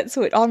have it set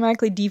so it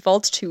automatically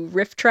defaults to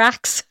Riff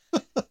Tracks.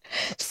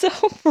 So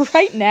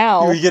right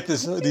now, we get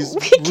these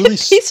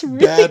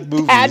really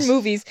bad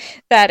movies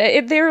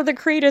that they're the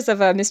creators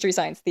of a Mystery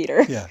Science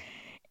Theater. Yeah,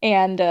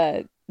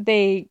 and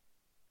they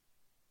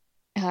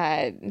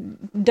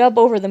dub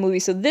over the movie.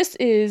 So this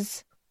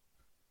is,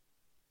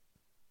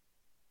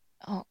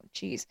 oh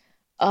geez,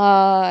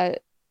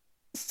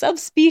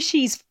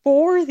 Subspecies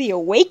 4: The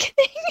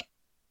Awakening.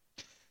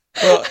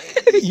 Well,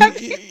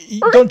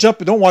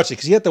 don't watch it,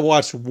 because you have to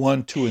watch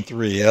 1, 2, and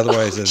 3.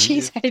 Otherwise, I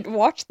didn't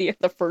watch the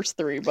first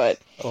 3, but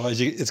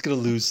otherwise it's gonna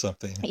lose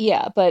something.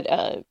 Yeah, but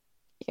I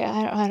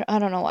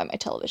don't know why my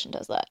television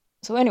does that.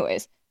 So,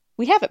 anyways,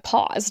 we have it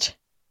paused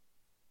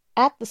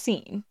at the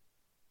scene.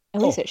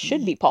 At least it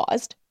should be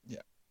paused.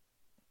 Yeah.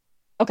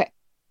 Okay,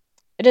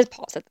 it is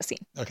paused at the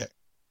scene. Okay.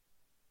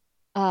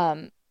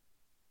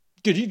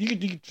 Good. You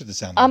could put the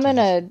sound. I'm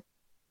gonna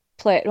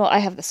play it. Well, I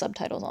have the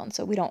subtitles on,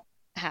 so we don't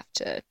have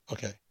to.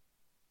 Okay.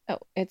 Oh,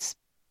 it's.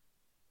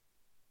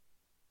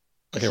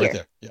 Okay, here. right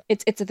there. Yeah.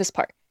 It's at this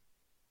part.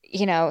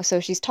 So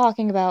she's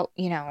talking about,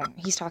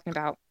 he's talking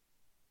about,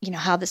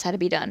 how this had to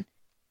be done.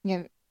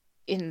 And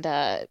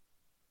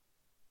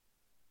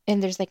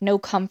there's like no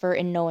comfort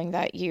in knowing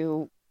that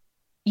you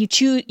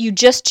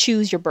just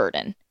choose your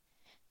burden.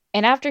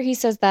 And after he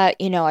says that,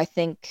 I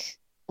think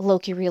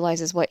Loki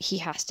realizes what he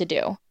has to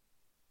do.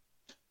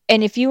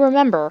 And if you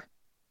remember,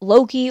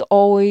 Loki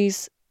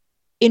always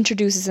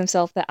introduces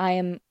himself that I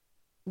am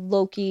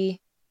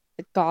Loki,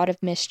 the god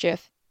of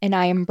mischief, and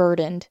I am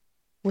burdened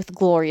with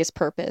glorious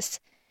purpose.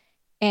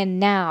 And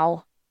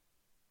now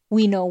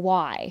we know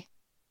why.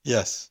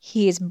 Yes.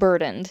 He is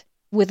burdened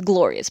with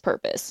glorious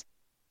purpose.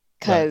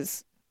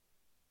 Because,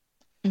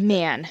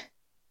 man,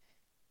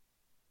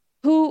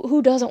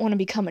 who doesn't want to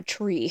become a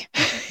tree?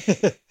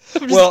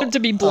 To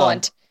be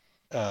blunt.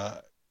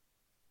 So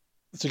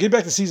get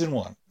back to season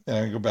 1. And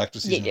I'm going to go back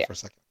to season 1 for a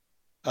second.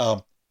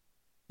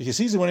 Because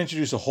season 1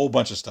 introduced a whole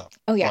bunch of stuff.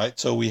 Oh, yeah. Right?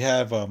 So we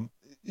have, like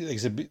I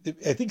said,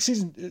 I think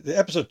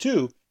episode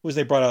 2 was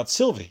they brought out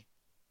Sylvie.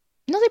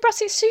 No, they brought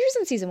she was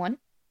in season 1.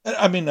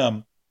 I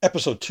mean,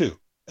 episode 2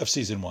 of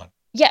season 1.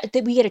 Yeah,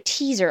 we get a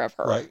teaser of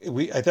her. Right.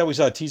 I thought we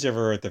saw a teaser of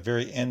her at the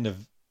very end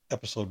of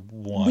episode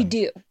 1. We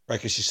do. Right,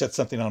 because she set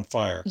something on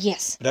fire.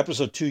 Yes. But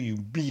episode 2, you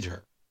beat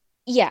her.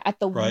 Yeah, at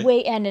the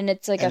way end, and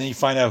it's like and then you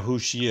find out who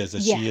she is,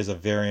 that she is a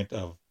variant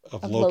of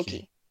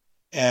Loki.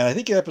 And I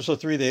think in episode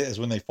 3 is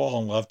when they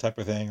fall in love type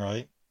of thing,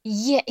 right?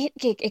 Yeah,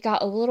 it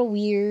got a little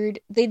weird.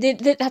 They did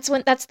that's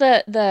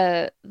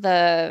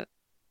the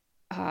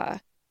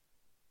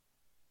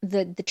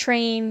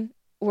train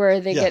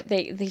where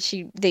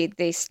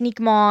they sneak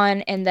him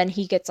on, and then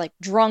he gets like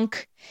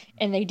drunk,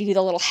 and they do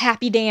the little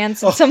happy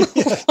dance in some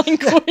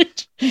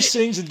language. He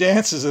sings and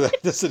dances.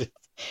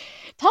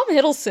 Tom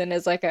Hiddleston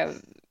is like a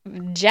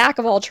jack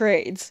of all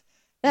trades.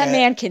 That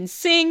man can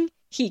sing,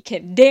 he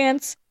can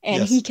dance,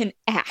 and he can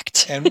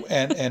act.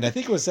 and I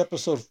think it was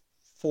episode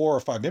 4 or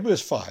 5. Maybe it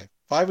was 5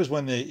 5 is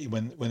when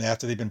when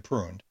after they've been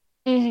pruned,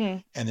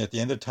 and they're at the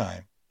end of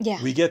time.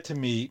 Yeah. We get to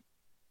meet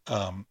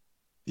the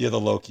other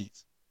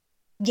Lokis.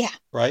 Yeah.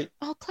 Right?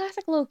 Oh,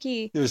 classic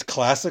Loki. There was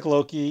classic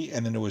Loki,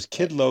 and then there was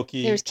Kid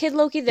Loki. There was Kid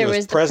Loki. There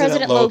was the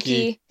President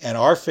Loki. And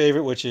our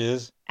favorite, which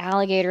is...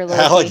 Alligator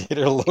Loki.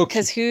 Alligator Loki.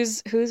 Because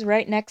who's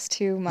right next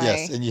to my...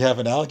 Yes, and you have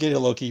an Alligator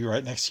Loki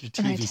right next to your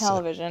TV my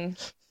television.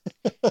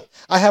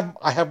 I have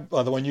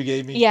the one you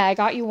gave me. Yeah, I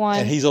got you one.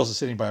 And he's also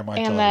sitting by my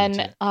television, and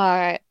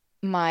then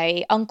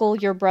my uncle,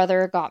 your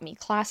brother, got me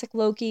classic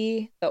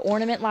Loki, the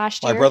ornament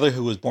last year. My brother,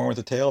 who was born with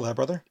a tail, that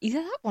brother?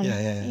 Yeah, that one.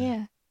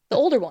 Yeah. The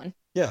older one.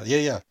 Yeah.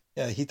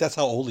 That's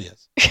how old he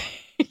is.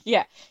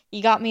 Yeah.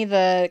 You got me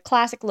the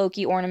classic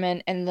Loki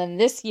ornament, and then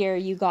this year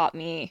you got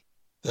me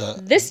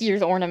this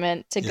year's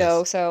ornament to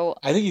go. So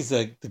I think he's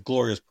the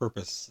glorious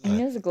purpose. It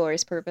is a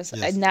glorious purpose.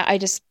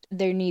 Yes.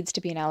 There needs to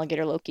be an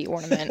alligator Loki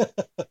ornament.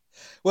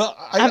 Well,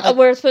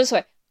 we're supposed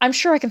to. I'm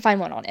sure I can find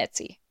one on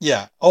Etsy.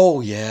 Yeah.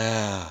 Oh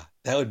yeah,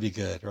 that would be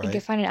good, right? I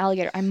could find an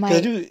alligator. I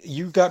might.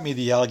 You got me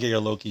the alligator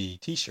Loki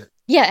T-shirt.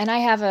 Yeah, and I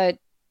have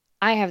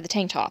the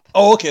tank top.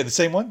 Oh, okay, the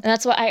same one. And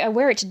that's why I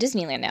wear it to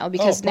Disneyland now,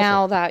 because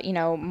now that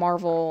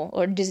Marvel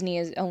or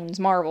Disney owns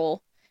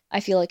Marvel,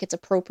 I feel like it's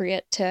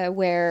appropriate to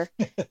wear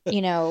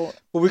well,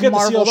 we got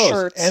Marvel to see all those.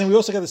 shirts. And we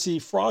also got to see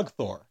Frog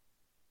Thor.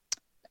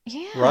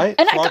 Yeah, right.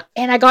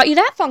 And I got you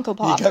that Funko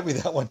Pop. You got me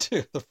that one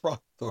too, the Frog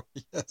Thor.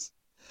 Yes.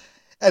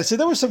 And so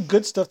there was some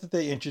good stuff that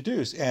they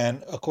introduced,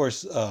 and of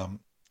course, the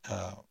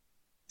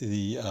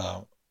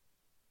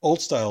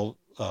old style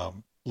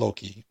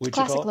Loki,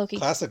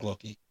 classic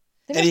Loki.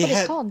 I think that's what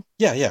it's called.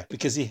 Yeah,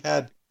 because he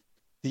had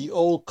the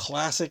old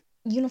classic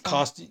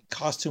uniform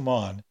costume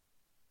on,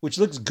 which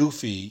looks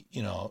goofy.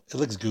 It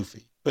looks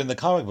goofy, but in the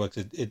comic books,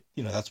 it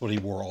that's what he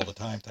wore all the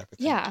time, type of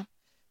thing. Yeah,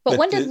 but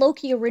when did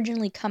Loki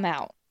originally come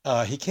out?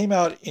 He came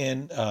out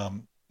in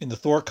the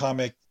Thor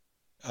comic,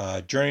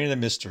 Journey into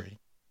Mystery.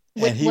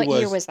 What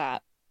year was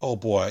that? Oh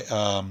boy,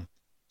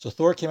 so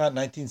Thor came out in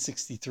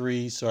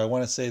 1963. So I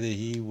want to say that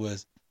he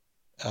was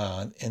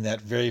in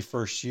that very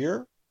first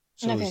year.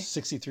 So it was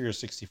 63 or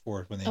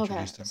 64 when they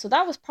introduced him. So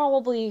that was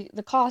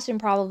the costume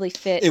probably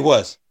fit. It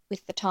was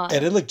with the time,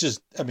 and it looked he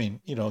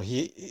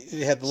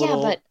had the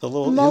little. He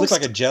looked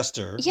like a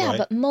jester. Yeah, right?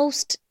 But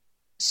most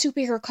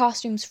superhero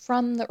costumes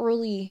from the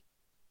early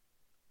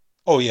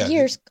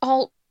years they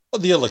all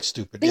look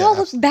stupid. They all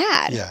look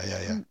bad.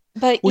 Yeah.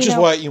 But which is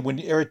why when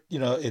Eric,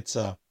 it's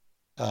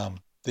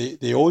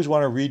they always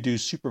want to redo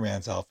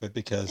Superman's outfit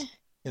because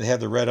they have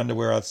the red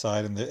underwear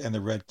outside and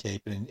the red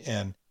cape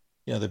and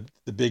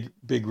the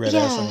big red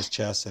S on his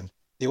chest, and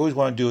they always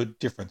want to do it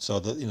different. So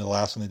the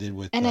last one they did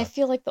with I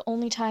feel like the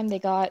only time they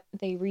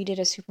redid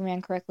a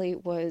Superman correctly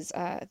was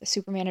the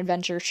Superman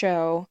Adventure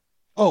show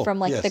from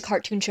the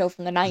cartoon show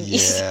from the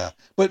 90s. Yeah,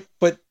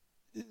 but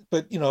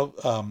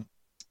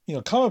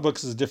comic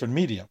books is a different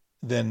medium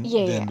than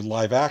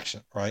live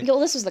action, right? Well,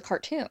 this was the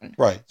cartoon,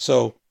 right?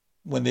 So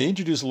when they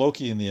introduced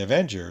Loki in the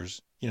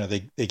Avengers,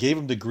 they gave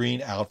him the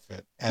green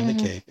outfit and the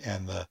cape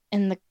and the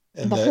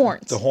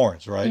horns. The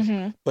horns, right?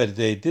 Mm-hmm. But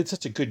they did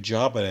such a good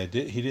job at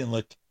it. He didn't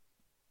look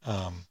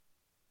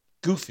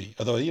goofy,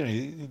 although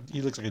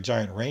he looks like a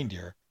giant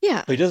reindeer.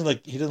 Yeah, but he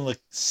doesn't look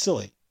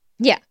silly.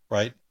 Yeah,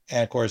 right.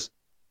 And of course,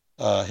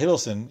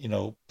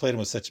 Hiddleston, played him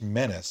with such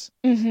menace,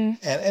 and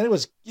it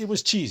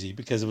was cheesy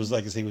because it was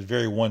like I say, he was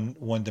very one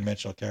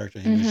dimensional character.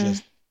 He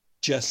was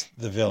just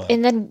the villain.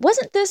 And then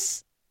wasn't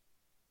this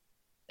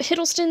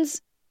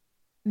Hiddleston's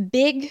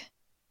big?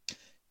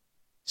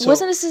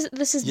 Wasn't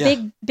this his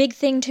big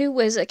thing too?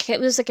 It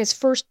was like his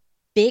first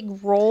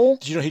big role?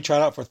 Did you know he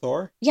tried out for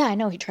Thor? Yeah, I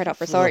know he tried out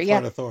for Thor.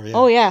 Yeah. Thor, yeah.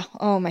 Oh yeah.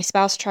 Oh, my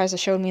spouse tries to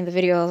show me the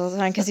video all the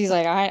time because he's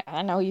like,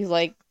 I know you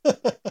like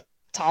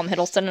Tom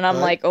Hiddleston, and I'm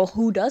like, oh,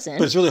 who doesn't?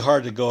 But it's really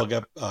hard to go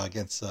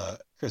against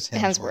Chris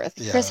Hemsworth.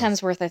 Yeah. Chris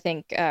Hemsworth, I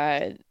think,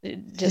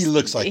 he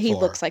looks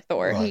like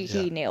Thor. Right,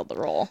 he nailed the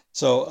role.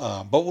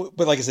 So,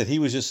 but like I said, he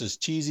was just this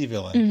cheesy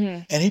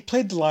villain, and he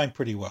played the line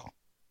pretty well.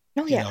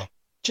 Oh yeah,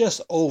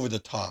 just over the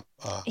top.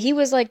 He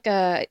was like,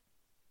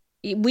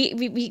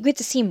 we get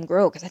to see him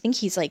grow because I think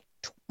he's like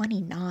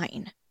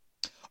 29.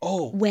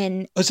 Oh,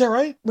 is that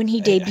right? When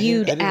he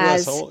debuted I didn't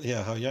as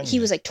how young he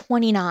was like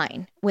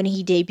 29 when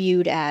he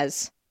debuted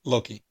as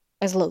Loki.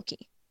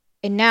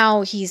 And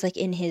now he's like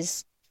in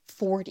his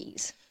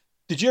 40s.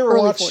 Did you ever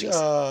watch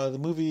the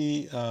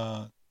movie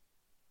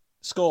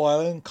Skull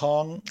Island,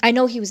 Kong? I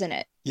know he was in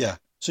it. Yeah.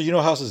 So who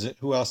else is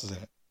in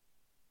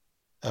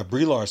it?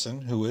 Brie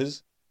Larson, who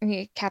is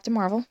Captain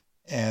Marvel,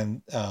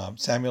 and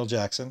Samuel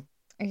Jackson.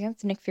 Yeah,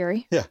 it's Nick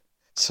Fury. Yeah.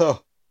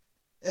 So,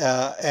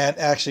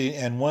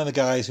 and one of the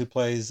guys who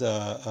plays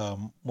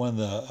one of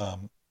the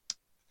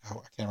I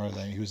can't remember his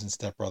name. He was in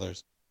Step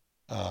Brothers.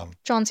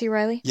 John C.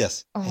 Reilly?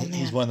 Yes. Oh,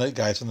 he's one of the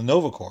guys from the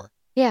Nova Corps.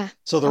 Yeah.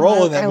 So they're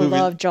all in that movie.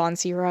 I love John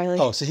C. Reilly.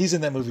 Oh, so he's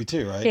in that movie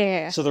too, right?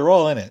 Yeah. So they're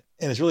all in it.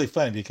 And it's really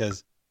funny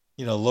because,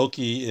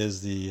 Loki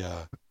is the...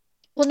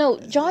 well, no,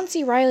 John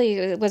C.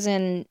 Reilly was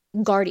in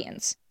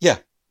Guardians. Yeah.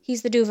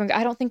 He's the dude from...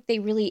 I don't think they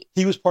really...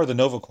 He was part of the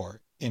Nova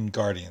Corps in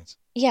Guardians.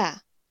 Yeah.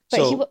 But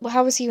So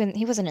how was he in?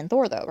 He wasn't in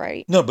Thor though,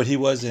 right? no, but he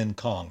was in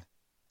Kong.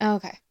 Oh,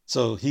 okay.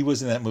 So he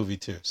was in that movie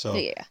too.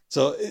 Yeah.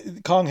 So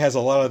Kong has a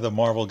lot of the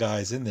Marvel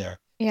guys in there.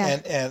 Yeah.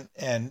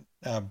 And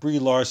Brie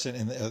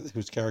Larson,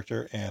 whose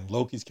character, and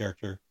Loki's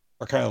character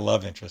are kind of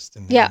love interest.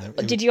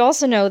 Did you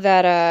also know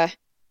that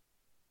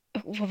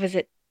what was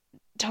it?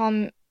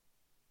 Tom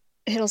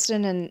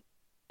Hiddleston and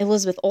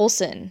Elizabeth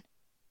Olsen,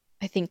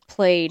 I think,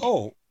 played.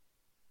 Oh.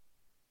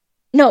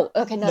 No,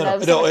 okay, no,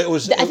 it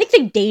was. I think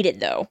they dated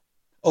though.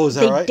 Oh, is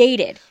that right? They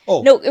dated.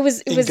 Oh, no, it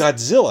was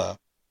Godzilla.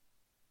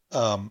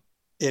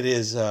 It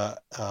is the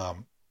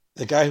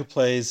guy who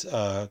plays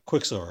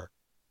Quicksilver.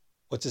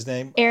 What's his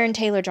name? Aaron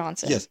Taylor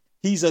Johnson. Yes,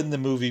 he's in the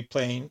movie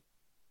playing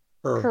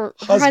her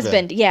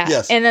husband. Yeah.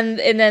 Yes. And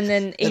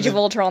then Age of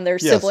Ultron, their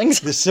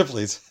siblings. The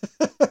siblings.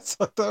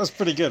 So that was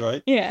pretty good,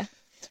 right? Yeah.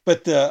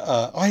 But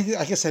I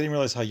guess I didn't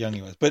realize how young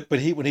he was. But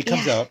when he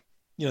comes out,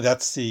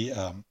 that's the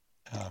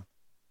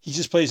he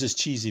just plays this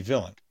cheesy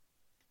villain,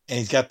 and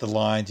he's got the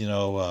lines,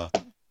 Neil,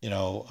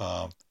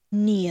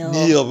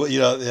 but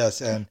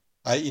yes, and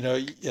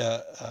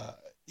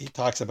he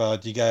talks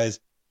about you guys,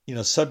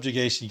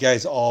 subjugation. You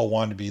guys all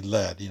want to be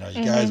led. You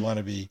guys want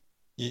to be,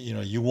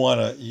 you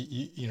want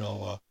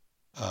to,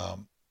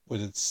 what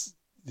it's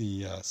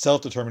the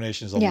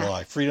self-determination is a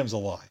lie, freedom's a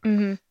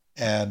lie,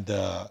 and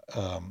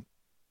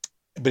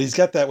but he's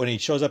got that when he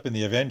shows up in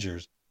the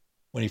Avengers.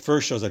 When he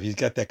first shows up, he's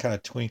got that kind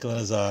of twinkle in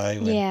his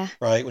eye.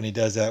 Right when he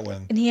does that,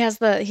 and he has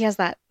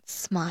that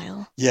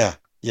smile. Yeah.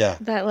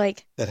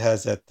 That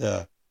has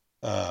that.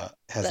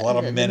 Has a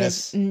lot of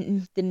menace.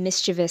 The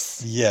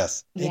mischievous.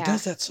 Yes. Yeah. He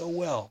does that so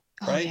well,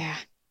 right? Oh, yeah.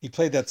 He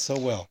played that so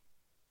well.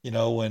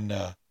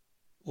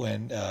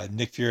 When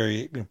Nick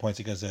Fury points,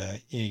 he goes,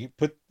 he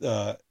put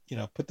the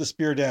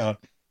spear down.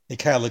 He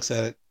kind of looks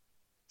at it,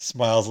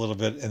 smiles a little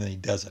bit, and then he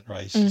does it,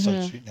 right? He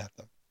starts shooting at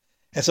them.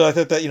 And so I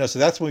thought that, so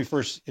that's when we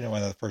first, went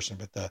on the first one.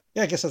 But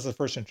I guess that's the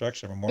first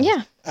introduction more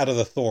out of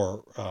the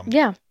Thor,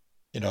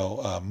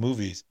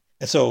 movies.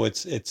 And so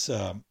it's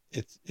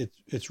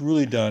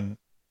really done.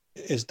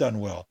 It's done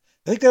well.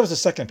 I think that was the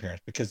second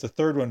appearance, because the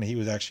third one he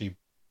was actually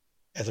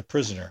as a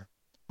prisoner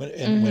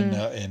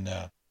in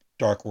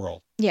Dark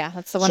World. Yeah,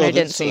 that's the one I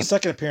didn't see. So the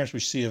second appearance we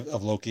see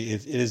of Loki,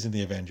 it is in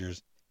the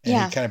Avengers,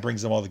 and he kind of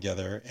brings them all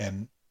together,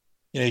 and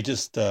he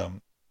just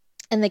and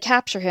they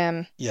capture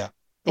him. Yeah,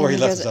 or he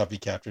lets himself be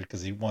captured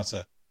because he wants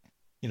to,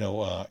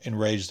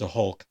 enrage the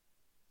Hulk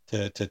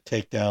to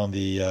take down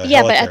the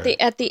but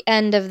at the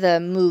end of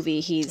the movie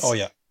he's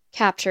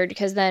captured,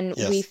 because then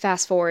we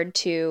fast forward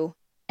to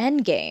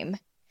Endgame.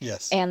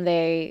 Yes. And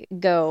they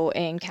go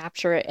and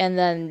capture it, and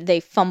then they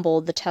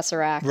fumble the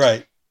Tesseract.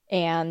 Right.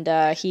 And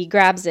he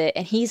grabs it,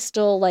 and he's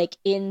still like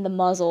in the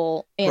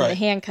muzzle, in the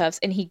handcuffs,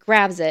 and he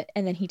grabs it,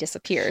 and then he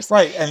disappears.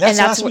 Right, and that's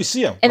the last we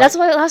see him. And that's the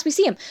last we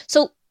see him.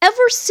 So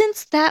ever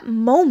since that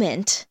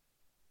moment,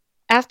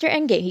 after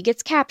Endgame, he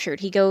gets captured.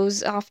 He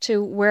goes off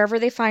to wherever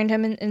they find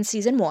him in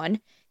season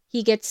 1.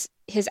 He gets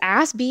his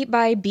ass beat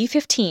by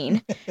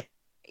B-15.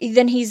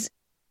 Then he's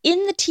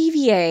in the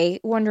TVA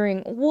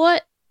wondering,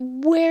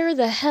 where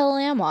the hell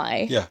am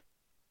I? Yeah.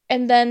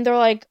 And then they're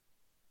like,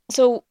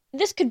 so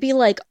this could be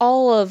like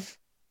all of,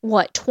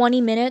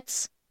 20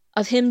 minutes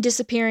of him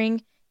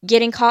disappearing,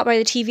 getting caught by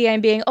the TVA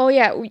and being, oh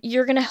yeah,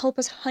 you're going to help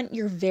us hunt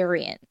your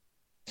variant.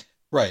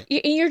 Right.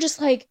 And you're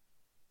just like,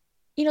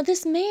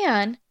 this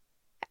man,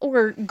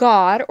 or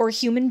God, or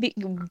human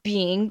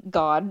being,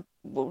 God,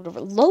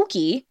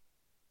 Loki,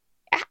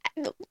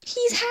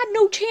 he's had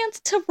no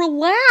chance to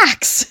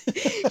relax.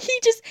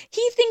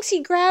 he thinks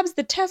he grabs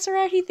the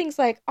Tesseract. He thinks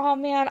like, oh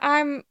man,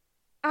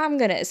 I'm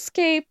gonna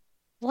escape.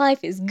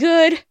 Life is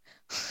good.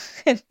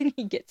 And then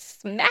he gets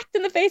smacked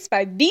in the face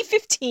by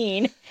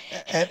B-15.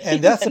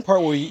 And that's the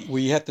part where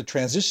you have to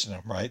transition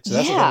him, right? So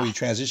that's the part where you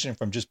transition him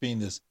from just being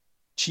this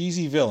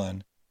cheesy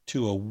villain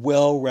to a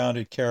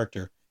well-rounded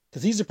character.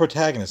 Because he's the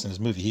protagonist in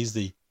this movie. He's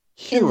the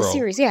hero in the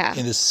series,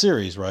 in this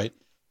series, right?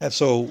 And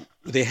so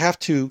they have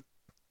to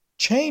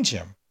change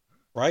him,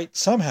 right?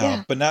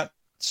 Somehow, but not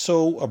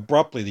so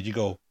abruptly that you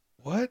go,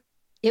 what?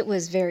 It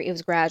was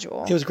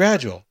gradual. It was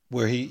gradual,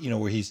 where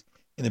where he's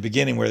in the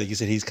beginning, where like you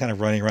said, he's kind of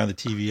running around the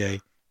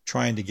TVA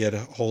trying to get a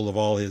hold of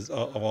all his,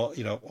 a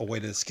way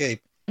to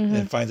escape, and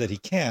then finds that he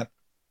can't.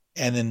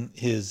 And then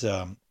his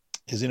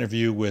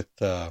interview with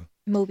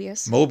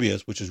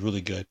Mobius, which is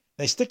really good.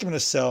 They stick him in a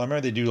cell. I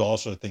remember they do all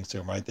sorts of things to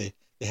him, right? They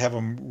have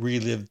him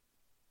relive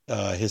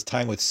his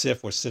time with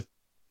Sif, where Sif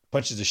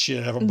punches the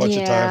shit out of him a bunch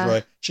of times,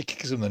 right? She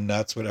kicks him in the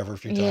nuts, whatever, a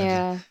few times.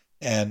 Yeah.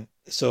 And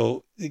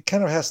so it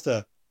kind of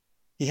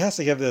he has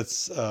to have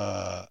this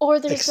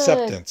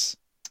acceptance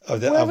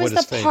of what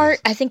his fate is.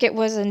 Part, I think it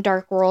was in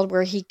Dark World,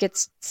 where he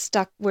gets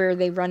stuck, where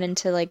they run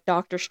into like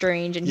Doctor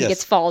Strange, and he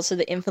gets falls to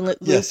the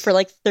infinite loop for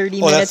like 30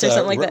 minutes or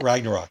something like that.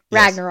 Ragnarok.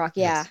 Ragnarok,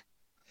 yeah.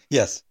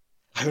 Yes.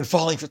 I've been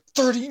falling for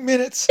 30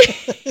 minutes.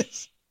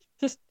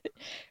 Just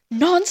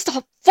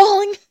non-stop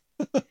falling.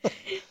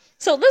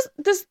 So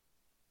this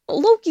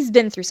Loki's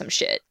been through some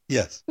shit.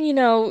 Yes.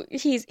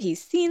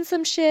 He's seen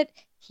some shit.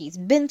 He's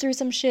been through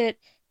some shit,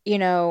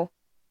 and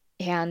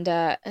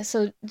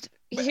so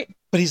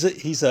But he's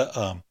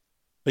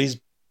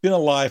been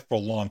alive for a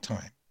long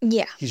time.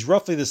 Yeah. He's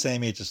roughly the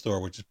same age as Thor,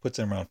 which puts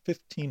him around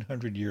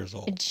 1,500 years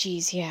old.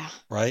 Jeez, yeah.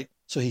 Right?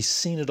 So he's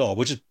seen it all,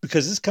 which is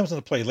because this comes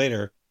into play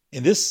later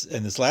in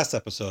this last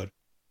episode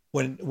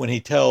when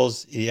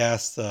he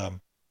asks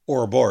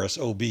Ouroboros,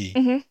 OB.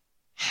 Mm-hmm.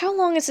 How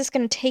long is this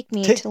going to take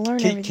me to learn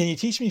everything? Can you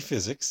teach me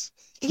physics?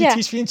 Can you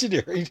teach me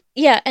engineering?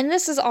 Yeah, and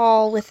this is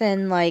all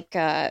within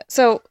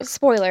so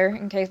spoiler,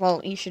 in case,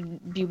 well, you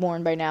should be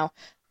warned by now.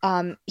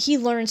 He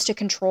learns to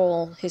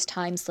control his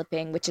time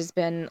slipping, which has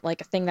been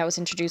like a thing that was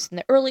introduced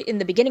in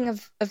the beginning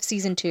of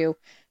season 2,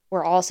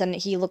 where all of a sudden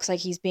he looks like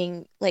he's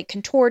being like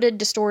contorted,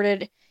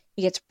 distorted.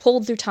 He gets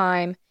pulled through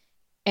time,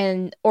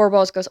 and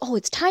Ouroboros goes, "Oh,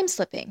 it's time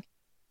slipping."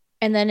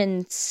 And then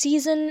in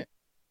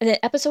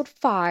episode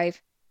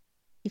 5,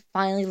 he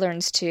finally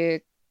learns to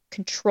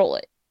control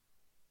it.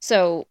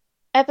 So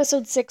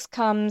episode 6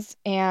 comes,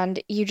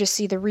 and you just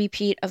see the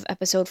repeat of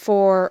episode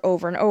 4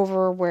 over and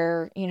over,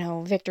 where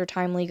Victor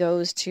Timely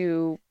goes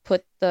to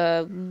put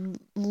the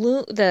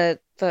widget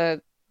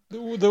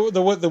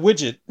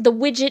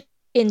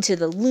into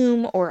the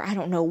loom, or I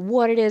don't know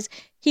what it is.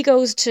 He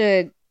goes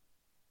to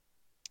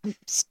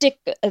stick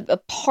a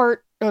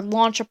part or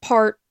launch a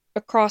part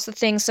across the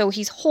thing, so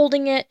he's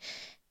holding it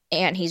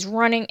and he's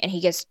running, and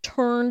he gets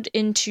turned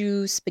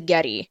into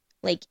spaghetti.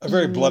 Like a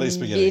very bloody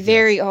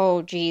spaghetti.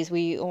 Oh geez,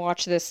 we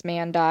watched this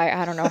man die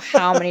I don't know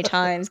how many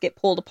times, get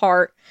pulled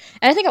apart.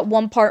 And I think at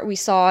one part we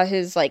saw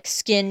his like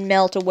skin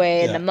melt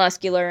away and the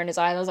muscular in his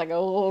eye. I was like,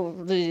 oh,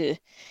 bleh.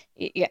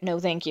 Yeah, no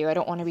thank you. I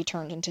don't want to be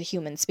turned into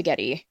human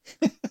spaghetti.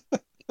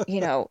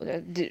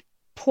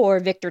 Poor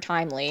Victor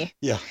Timely.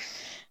 Yeah.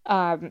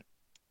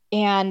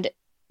 And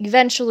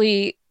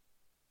eventually,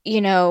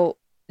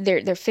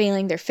 they're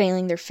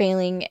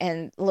failing,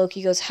 and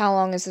Loki goes, "How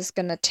long is this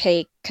gonna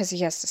take?" Because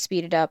he has to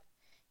speed it up.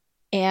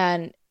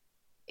 And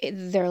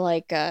they're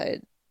like,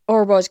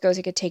 Ouroboros goes,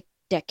 "It could take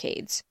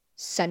decades,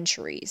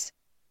 centuries."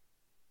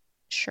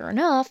 Sure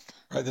enough.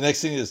 Right. The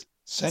next thing is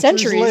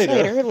centuries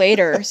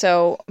later.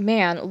 So,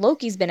 man,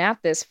 Loki's been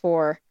at this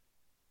for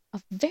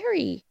a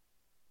very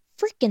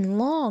freaking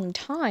long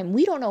time.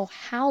 We don't know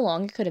how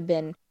long. It could have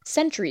been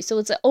centuries. So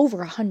it's over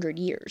 100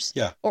 years.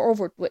 Yeah. Or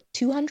over,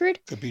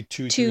 200? Could be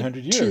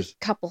 300 years.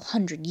 Couple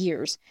hundred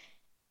years.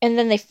 And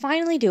then they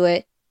finally do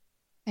it.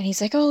 And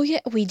he's like, "Oh, yeah,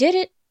 we did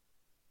it."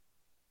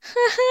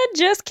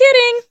 Just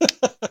kidding.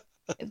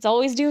 It's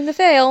always doomed to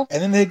fail.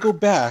 And then they go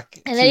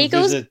back. And then he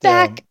goes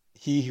back.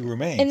 He Who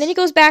Remains. And then he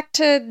goes back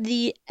to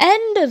the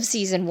end of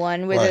season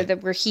 1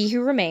 where He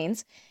Who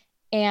Remains.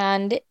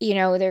 And,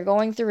 they're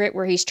going through it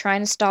where he's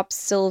trying to stop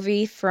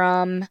Sylvie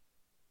from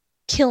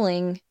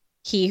killing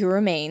He Who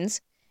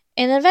Remains.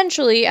 And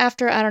eventually,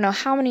 after I don't know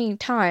how many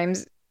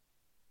times,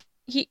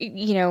 He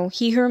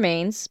Who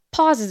Remains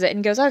pauses it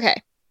and goes,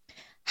 "Okay,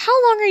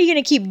 how long are you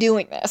going to keep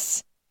doing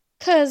this?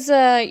 Because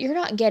you're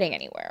not getting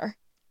anywhere."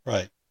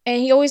 Right.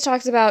 And he always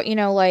talks about,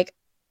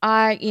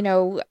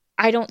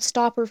 I don't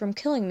stop her from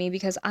killing me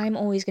because I'm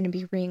always going to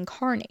be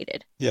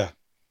reincarnated. Yeah.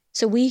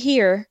 So we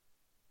hear,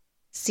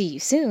 "See you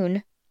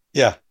soon."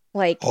 Yeah.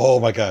 Like, oh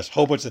my gosh,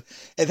 whole bunch of,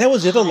 and that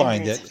was the other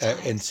line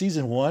that in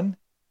season 1.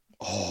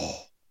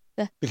 Oh,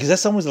 because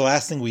that's almost the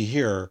last thing we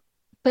hear.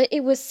 But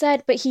it was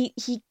said, but he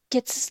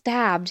gets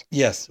stabbed.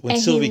 Yes, when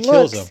Sylvie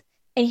kills him.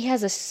 And he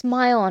has a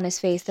smile on his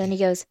face. Then he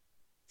goes,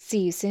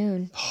 "See you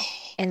soon."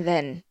 And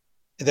then.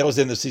 And that was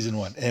the end of season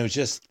 1. And it was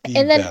just the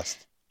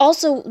best.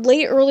 Also,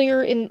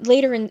 later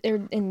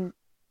in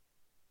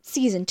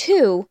season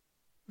 2,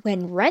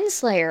 when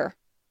Renslayer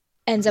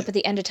ends up at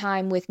the end of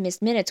time with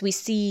Miss Minutes, we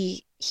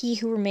see He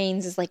Who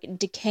Remains is like a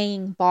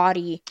decaying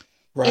body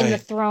in the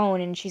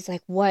throne. And she's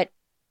like, "What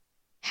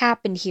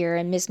happened here?"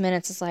 And Miss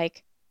Minutes is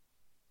like,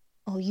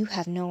 "Oh, you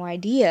have no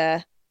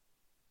idea."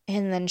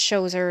 And then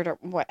shows her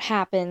what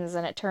happens.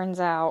 And it turns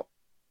out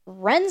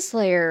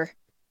Renslayer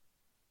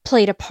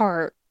played a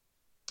part.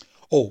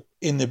 Oh,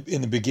 in the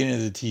beginning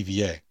of the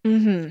TVA.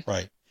 Mm-hmm.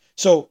 Right.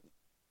 So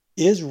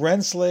is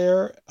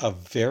Renslayer a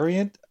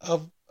variant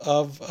of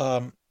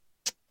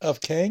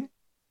Kang?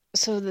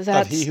 So that's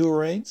of He Who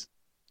Reigns?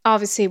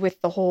 Obviously,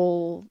 with the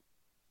whole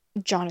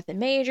Jonathan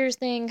Majors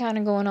thing kind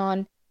of going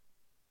on,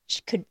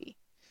 she could be.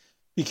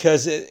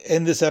 Because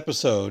in this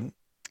episode,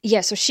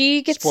 yeah, so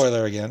she gets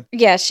spoiler again.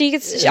 Yeah, she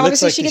gets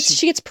obviously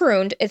she gets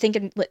pruned. I think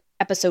in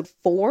episode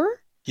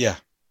 4. Yeah.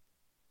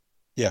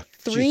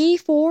 3,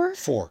 4.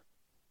 4.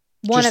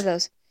 One of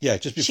those. Yeah,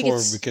 just before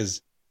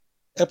because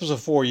episode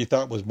 4 you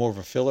thought was more of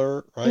a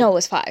filler, right? No, it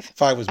was 5.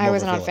 5 was more I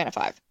was of a not filler. a fan of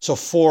 5. So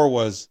 4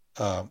 was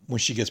when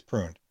she gets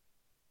pruned.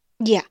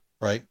 Yeah.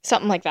 Right?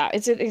 Something like that.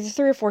 It's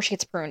 3 or 4 she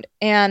gets pruned.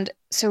 And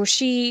so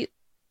she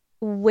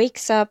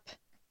wakes up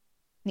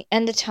in the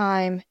end of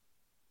time,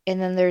 and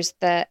then there's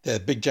the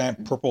big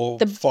giant purple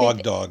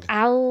fog dog.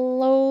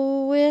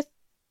 Aloith.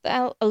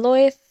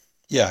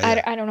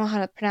 Yeah. I don't know how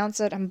to pronounce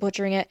it. I'm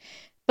butchering it.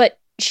 But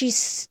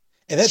she's...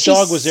 And that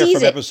dog was there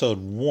from episode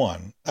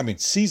 1. I mean,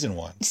 season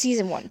 1.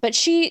 Season 1. But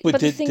she... But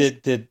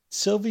did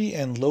Sylvie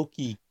and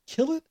Loki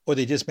kill it? Or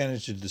they just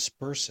managed to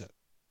disperse it?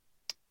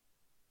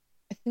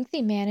 I think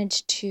they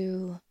managed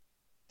to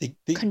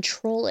they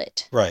control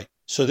it. Right.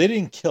 So they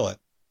didn't kill it,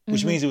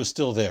 which Mhm. means it was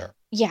still there.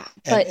 Yeah,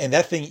 but And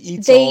that thing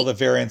eats they- all the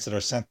variants that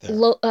are sent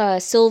there.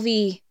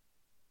 Sylvie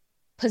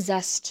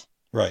possessed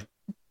Right.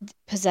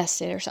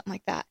 it or something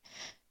like that.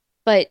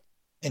 But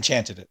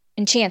Enchanted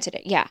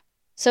it. Yeah.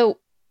 So,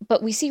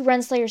 but we see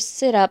Renslayer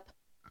sit up,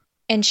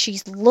 and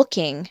she's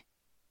looking,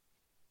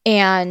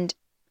 and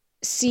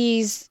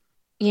sees,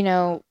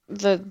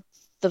 the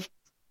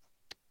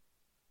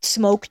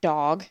smoke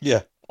dog,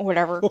 Yeah. or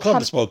whatever. We'll call him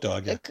the smoke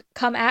dog. Yeah.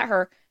 Come at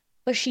her,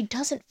 but she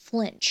doesn't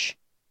flinch.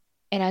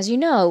 And as you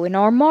know, in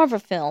our Marvel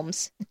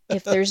films,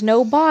 if there's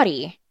no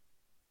body,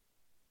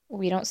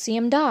 we don't see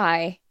him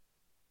die,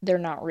 they're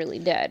not really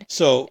dead.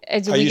 So,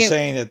 are you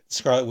saying that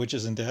Scarlet Witch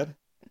isn't dead?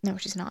 No,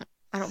 she's not.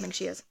 I don't think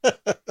she is.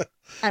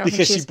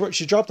 Because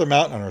she dropped her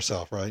mountain on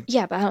herself, right?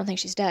 Yeah, but I don't think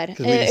she's dead.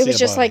 It was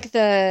just like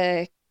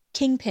the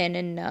Kingpin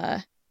in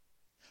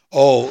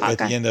Hawkeye. At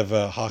the end of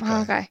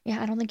Hawkeye.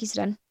 Yeah, I don't think he's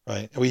dead.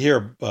 Right. We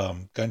hear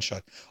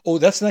gunshot. Oh,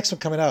 that's the next one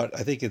coming out.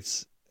 I think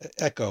it's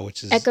Echo,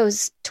 which is...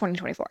 Echo's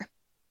 2024.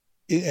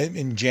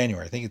 In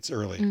January. I think it's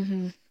early.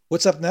 Mm-hmm.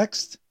 What's up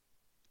next?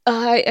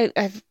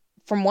 From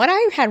what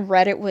I had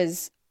read, it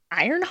was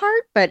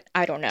Ironheart, but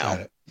I don't know. Got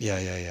it.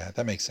 Yeah.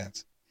 That makes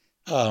sense.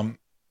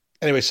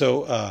 Anyway,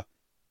 so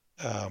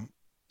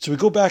we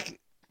go back,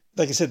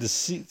 like I said, the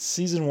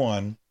season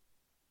 1,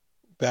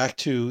 back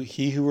to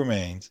He Who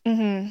Remains,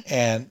 mm-hmm.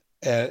 and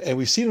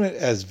we've seen him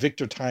as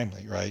Victor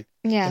Timely, right?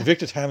 Yeah. And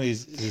Victor Timely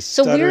is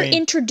so stuttering. we're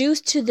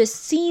introduced to this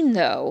scene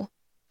though.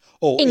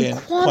 Oh, in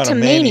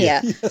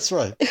Quantumania. That's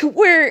right.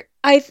 Where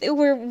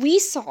we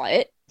saw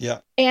it.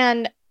 Yeah.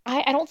 And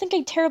I don't think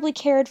I terribly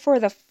cared for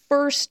the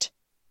first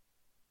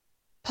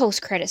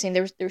post-credit scene.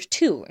 There's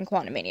 2 in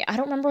Quantumania. I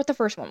don't remember what the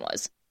first one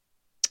was.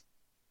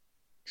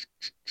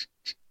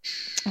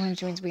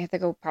 Which means we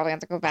probably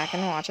have to go back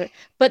and watch it.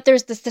 But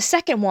there's the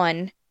second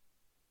one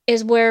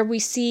is where we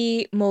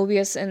see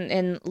Mobius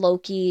and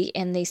Loki,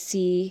 and they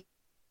see...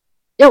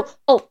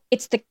 Oh,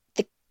 it's the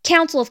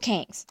Council of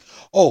Kangs.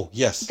 Oh,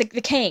 yes. The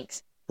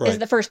Kangs is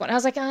the first one. I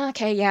was like,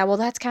 okay, yeah, well,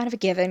 that's kind of a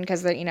given,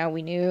 because, we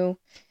knew...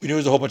 We knew it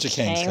was a whole bunch of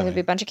Kangs coming. There would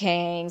be a bunch of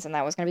Kangs, and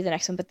that was going to be the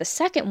next one. But the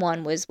second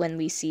one was when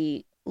we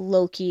see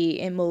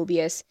Loki and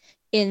Mobius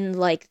in,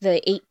 like,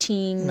 the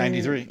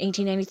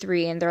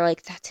 1893, and they're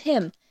like, that's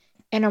him.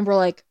 And we're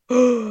like,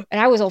 oh, and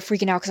I was all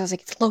freaking out, because I was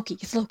like, it's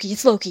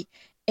Loki.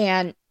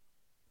 And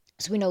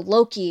so we know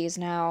Loki is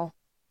now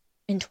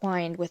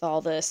entwined with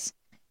all this.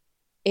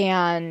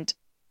 And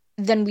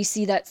then we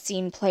see that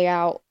scene play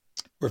out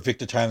where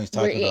Victor Timely's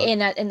talking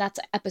about, and that's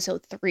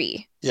episode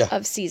 3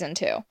 of season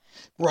 2.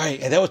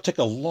 Right, and that took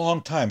a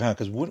long time, huh?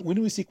 Because when did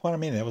we see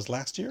Quantumania? That was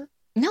last year?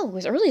 No, it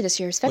was early this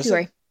year. It was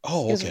February.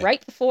 Oh, okay. It was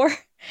right before.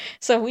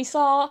 So we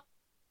saw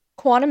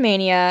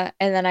Quantumania,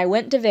 and then I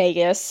went to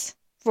Vegas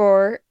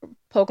for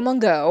Pokemon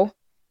Go,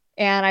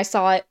 and I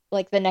saw it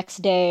like the next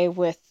day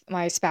with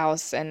my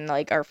spouse and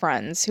like our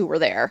friends who were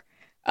there.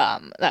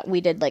 That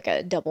we did like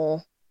a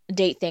double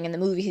date thing, and the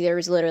movie theater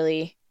was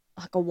literally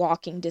like a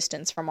walking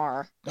distance from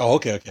our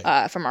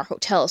from our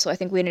hotel. So I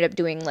think we ended up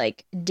doing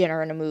like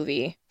dinner and a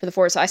movie for the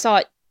 4th. So I saw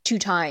it 2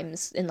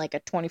 times in like a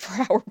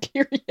 24-hour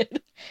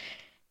period.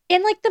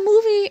 And like the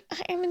movie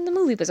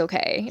was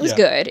okay. It was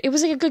good. It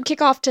was like a good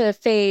kickoff to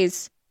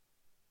phase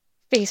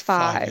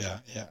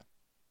 5. Yeah.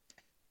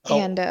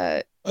 And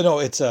no,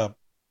 it's it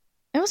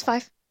was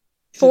 5.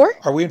 4?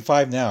 Are we in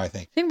 5 now? I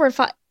think we're in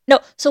 5. No,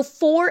 so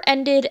 4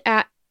 ended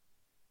at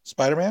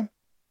Spider-Man,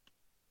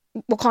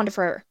 Wakanda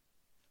Forever.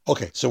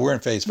 Okay, so we're in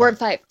phase 5. We're in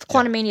 5.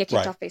 Quantumania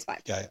kicked off phase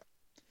 5. Yeah.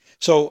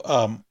 So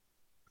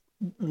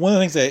one of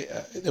the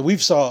things that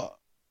we've saw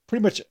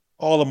pretty much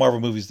all the Marvel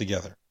movies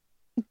together.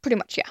 Pretty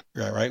much, yeah.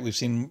 Right.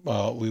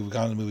 We've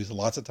gone to the movies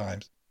lots of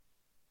times.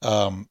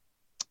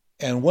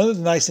 And one of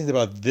the nice things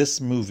about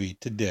this movie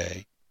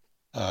today,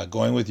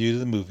 going with you to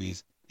the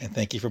movies, and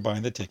thank you for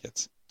buying the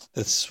tickets.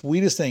 The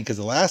sweetest thing, because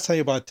the last time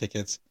you bought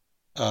tickets,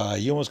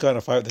 you almost got in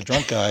a fight with the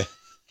drunk guy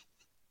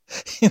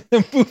in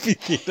the movie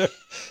theater.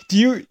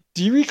 Do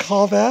you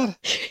recall that?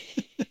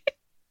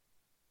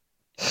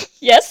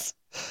 Yes.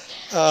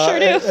 Sure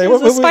do. It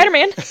was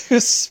Spider-Man.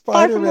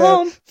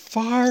 Spider-Man.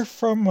 Far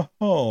from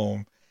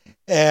home.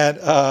 And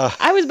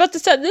I was about to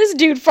set this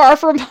dude far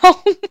from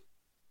home.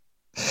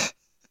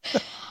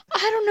 I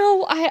don't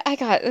know.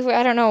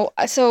 I don't know.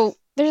 So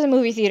there's a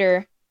movie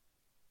theater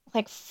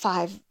like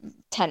 5-10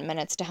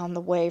 minutes down the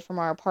way from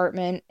our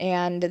apartment,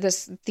 and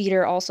this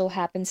theater also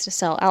happens to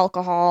sell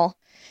alcohol.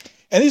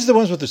 And these are the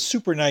ones with the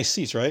super nice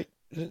seats, right?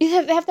 They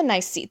have the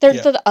nice seats. They're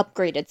the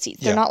upgraded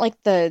seats. They're not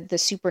like the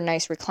super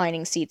nice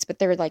reclining seats, but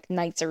they're like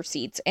nicer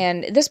seats.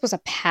 And this was a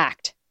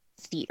packed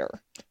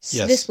theater.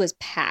 Yes. This was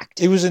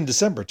packed. It was in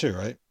December too,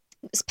 right?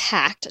 It was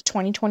packed,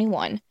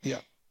 2021.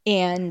 Yeah.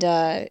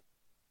 And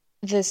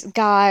this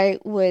guy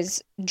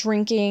was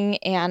drinking,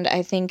 and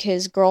I think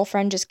his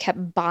girlfriend just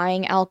kept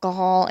buying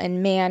alcohol.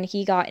 And man,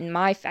 he got in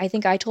my... I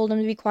think I told him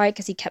to be quiet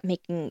because he kept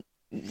making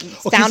sound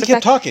effects. He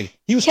kept talking.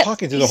 He was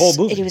talking through the whole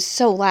movie. It was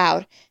so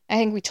loud. I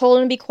think we told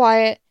him to be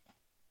quiet.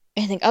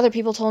 I think other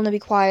people told him to be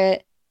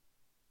quiet.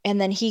 and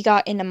then he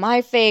got into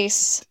my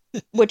face,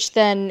 which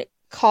then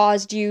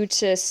caused you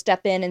to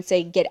step in and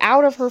say, get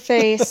out of her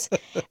face.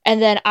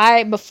 And then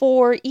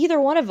before either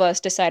one of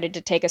us decided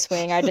to take a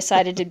swing, I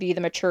decided to be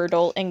the mature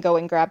adult and go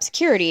and grab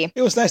security.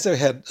 It was nice that we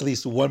had at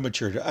least one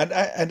mature.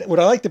 And what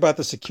I liked about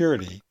the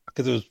security,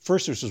 because there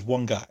was just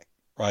one guy,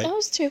 right? That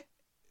was two.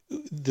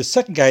 The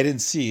second guy I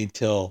didn't see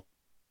until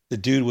the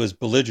dude was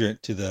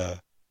belligerent to the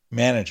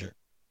manager,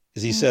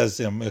 because he says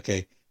to him,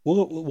 "Okay,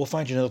 we'll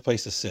find you another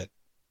place to sit."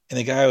 And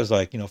the guy was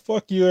like,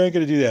 "Fuck you, I ain't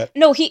gonna do that."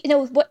 No,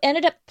 what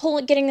ended up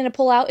getting him to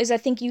pull out is I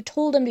think you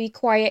told him to be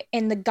quiet,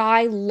 and the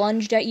guy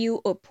lunged at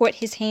you or put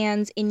his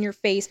hands in your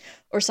face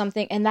or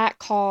something, and that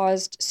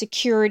caused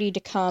security to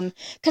come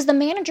because the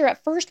manager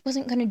at first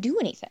wasn't going to do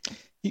anything.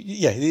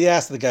 He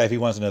asked the guy if he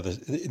wants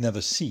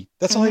another seat.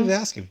 That's all he was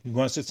asking. You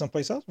want to sit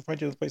someplace else? We'll find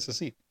you another place to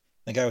sit.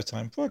 And the guy was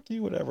telling him, "Fuck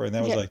you, whatever." And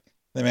that was like,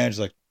 the manager's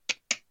like,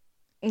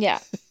 yeah.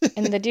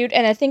 And the dude,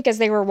 and I think as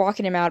they were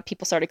walking him out,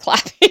 people started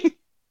clapping.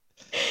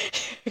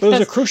 But it was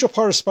a crucial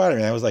part of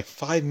Spider-Man. It was like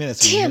 5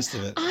 minutes we missed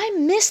of it. I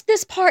missed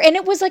this part, and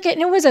it was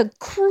a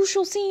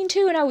crucial scene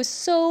too, and I was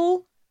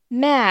so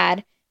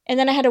mad. And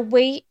then I had to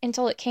wait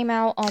until it came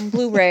out on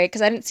Blu-ray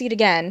because I didn't see it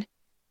again.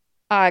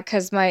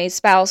 Because my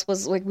spouse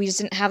was like, we just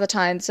didn't have the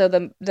time. So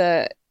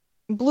the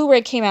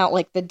Blu-ray came out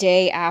like the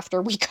day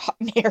after we got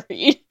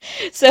married.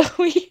 So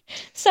we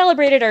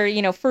celebrated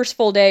our, first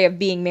full day of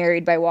being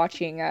married by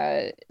watching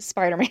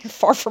Spider-Man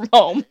Far From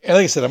Home. And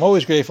like I said, I'm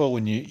always grateful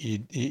when you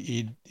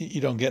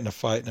don't get in a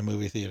fight in a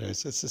movie theater.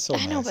 It's just so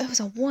nice. I know, but it was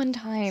a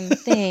one-time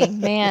thing,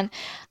 man.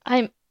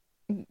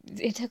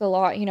 It took a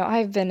lot.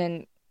 I've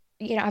been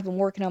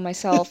working on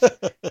myself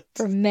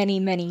for many,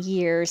 many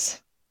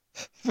years.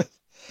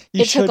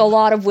 It took a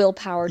lot of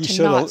willpower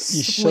to not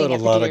swing at the dude. You showed a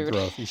lot of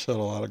growth. You showed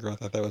a lot of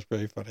growth. I thought that was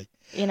very funny.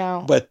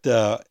 But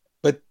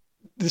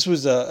this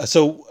was there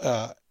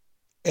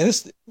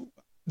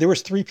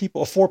was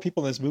 4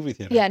 people in this movie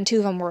theater. Yeah, and 2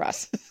 of them were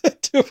us.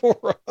 2 of them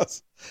were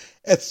us.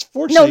 It's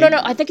fortunately no.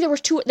 I think there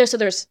was 2. So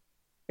there's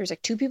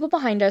like 2 people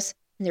behind us,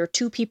 and there were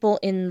 2 people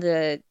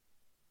who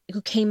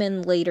came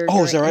in later.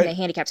 Is that right? In the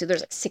handicap. So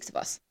there's like 6 of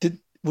us. There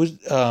were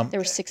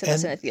 6 of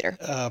us in the theater.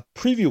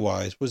 Preview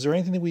wise, was there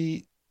anything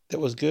that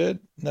was good?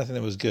 Nothing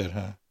that was good,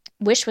 huh?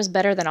 Wish was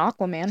better than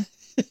Aquaman.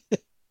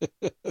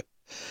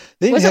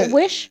 Was it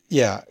Wish?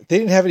 Yeah, they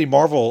didn't have any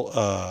Marvel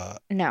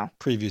no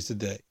previews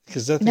today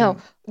because no.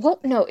 Well,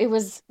 no, it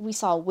was. We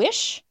saw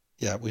Wish.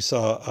 Yeah, we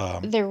saw.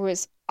 There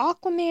was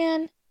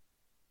Aquaman.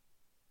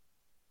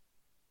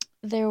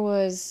 There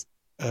was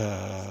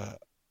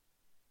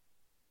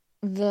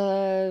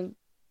the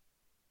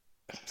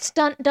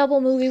stunt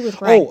double movie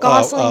with Ryan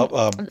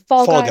Gosling.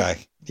 Fall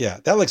Guy. Yeah,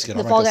 that looks good.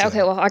 The Fall Guy.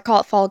 Okay, well, I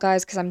call it Fall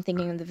Guys because I'm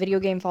thinking of the video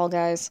game Fall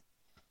Guys,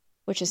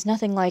 which is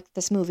nothing like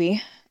this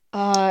movie.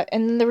 And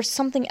then there was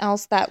something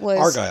else that was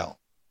Argyle.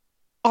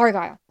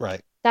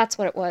 Right. That's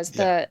what it was.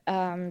 Yeah.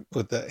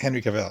 With the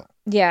Henry Cavill.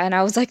 Yeah, and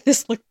I was like,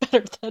 this looked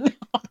better than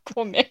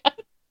Aquaman.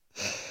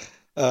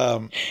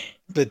 And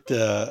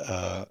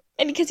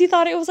because he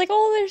thought it was like,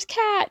 oh, there's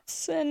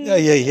cats, and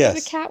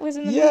yes, the cat was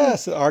in the movie.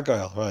 Yes,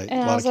 Argyle, right?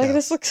 And I was like,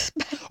 this looks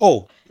better.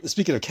 Oh,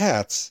 speaking of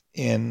cats,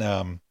 in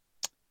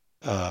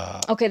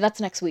okay, that's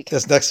next week.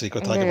 That's next week.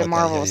 We'll talk about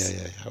Marvels.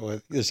 That. Yeah. Well,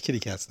 there's kitty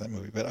cats in that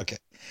movie, but okay.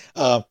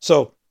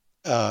 So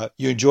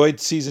you enjoyed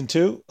season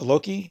 2 of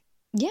Loki?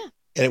 Yeah.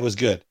 And it was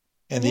good.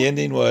 And the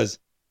ending was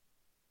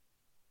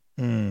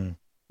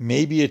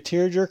maybe a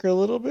tearjerker a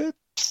little bit.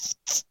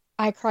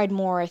 I cried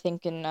more, I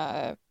think, in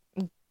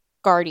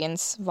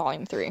Guardians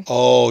Volume 3.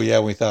 Oh, yeah,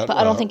 we thought. But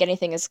I don't think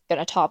anything is going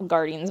to top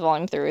Guardians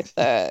Volume 3 with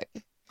the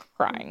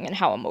crying and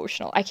how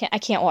emotional. I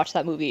can't watch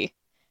that movie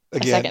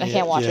a second. I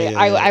can't watch it.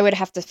 I would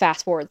have to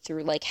fast forward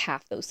through like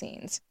half those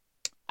scenes.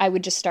 I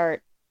would just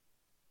start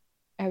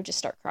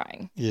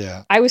crying.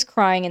 Yeah. I was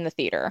crying in the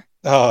theater.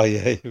 Oh,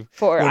 yeah.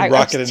 When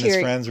Rocket and his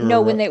friends were... No,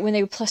 when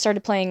they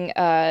started playing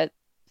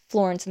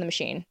Florence and the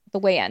Machine, the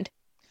way end.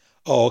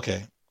 Oh,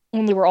 okay.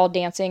 When we were all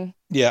dancing.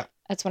 Yeah.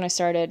 That's when I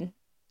started.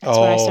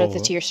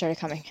 The tears started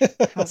coming.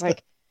 I was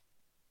like,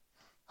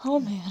 oh,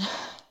 man.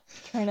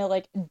 Trying to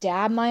like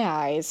dab my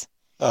eyes.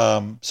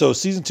 So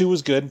season 2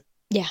 was good.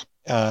 Yeah.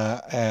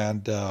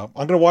 And I'm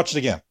going to watch it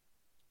again.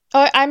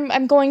 Oh,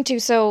 I'm going to.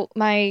 So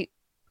my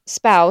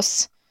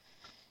spouse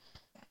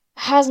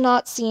has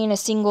not seen a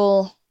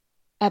single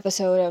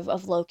episode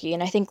of Loki,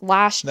 and I think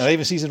not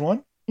even season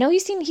 1? No,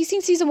 he's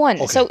seen season 1.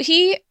 Okay. So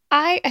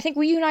I think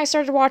you and I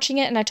started watching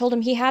it, and I told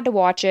him he had to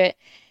watch it,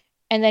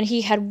 and then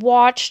he had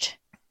watched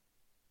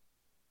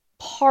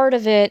part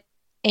of it,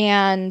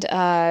 and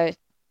I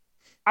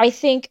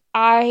think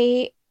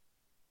I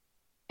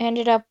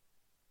ended up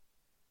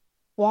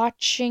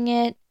watching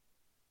it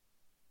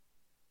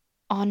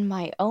on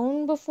my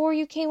own before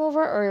you came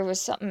over, or it was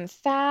something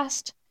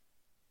fast.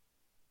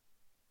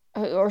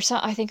 Or so,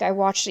 I think I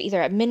watched it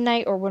either at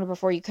midnight or one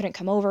before you couldn't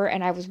come over,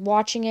 and I was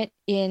watching it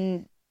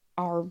in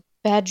our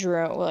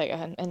bedroom,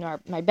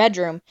 my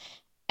bedroom,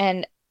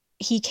 and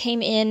he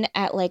came in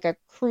at like a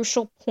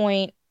crucial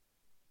point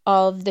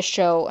of the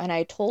show, and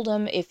I told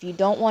him, if you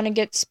don't want to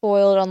get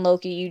spoiled on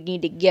Loki, you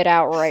need to get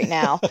out right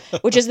now.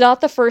 Which is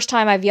not the first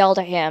time I've yelled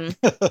at him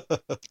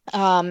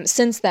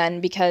since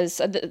then,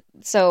 because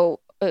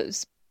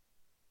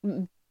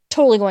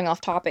totally going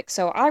off topic.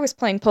 So I was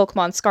playing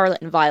Pokemon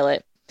Scarlet and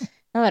Violet.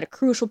 Now that a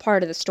crucial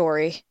part of the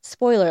story.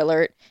 Spoiler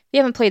alert. If you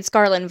haven't played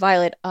Scarlet and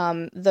Violet,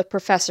 the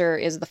professor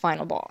is the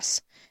final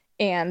boss.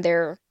 And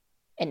they're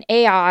an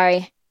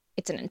AI.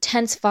 It's an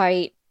intense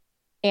fight.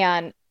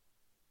 And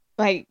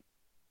my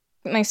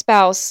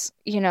spouse,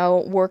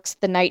 works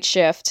the night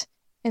shift.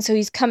 And so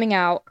he's coming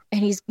out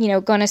and he's,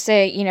 gonna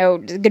say,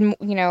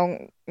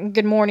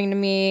 good morning to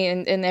me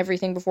and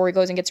everything before he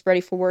goes and gets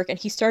ready for work. And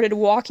he started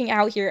walking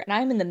out here and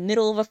I'm in the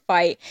middle of a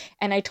fight.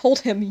 And I told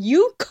him,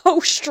 you go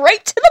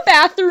straight to the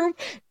bathroom.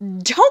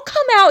 Don't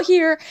come out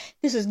here.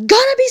 This is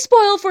gonna be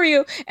spoiled for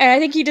you. And I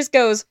think he just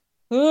goes,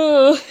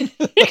 oh, he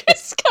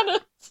just kind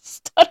of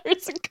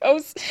stutters and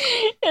goes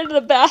into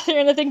the bathroom.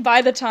 And I think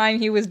by the time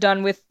he was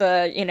done with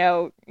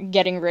the,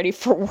 getting ready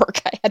for work,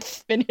 I had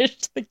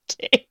finished the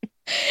game.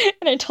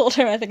 And I told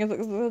him, I think,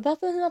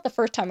 that's not the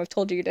first time I've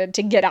told you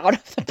to get out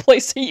of the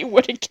place so you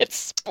wouldn't get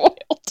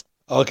spoiled.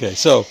 Okay,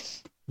 so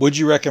would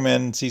you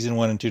recommend season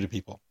 1 and 2 to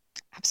people?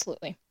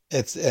 Absolutely.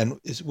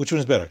 Which one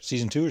is better,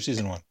 season 2 or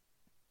season 1?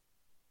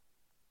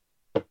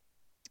 I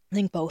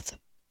think both.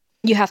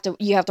 You have to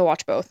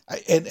watch both.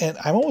 And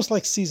I'm almost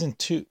like season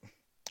 2.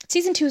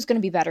 Season 2 is going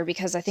to be better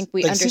because I think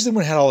we understand. Season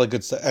 1 had all the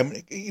good stuff. I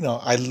mean,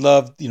 I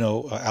loved,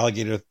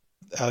 alligator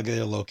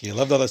Loki. I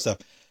loved all that stuff.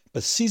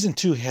 But season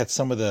 2 had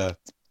some of the.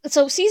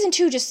 So season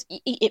 2 just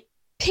it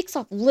picks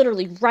up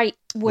literally right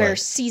where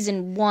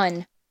season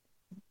 1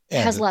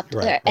 has left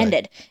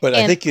ended. But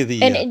I think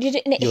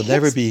You'll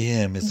Never Be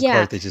Him is the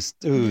part that just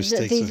sticks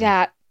with me.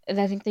 I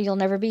think that You'll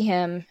Never Be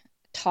Him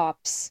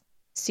tops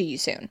See You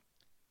Soon.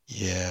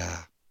 Yeah,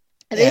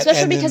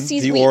 especially because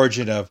the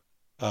origin of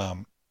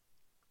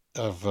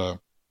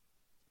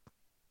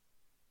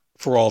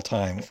For All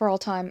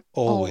Time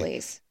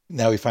Always.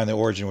 Now we find the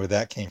origin where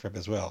that came from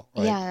as well,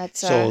 right? Yeah, that's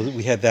so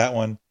we had that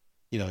one,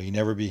 You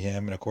Never Be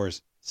Him, and of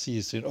course See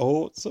You Soon.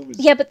 But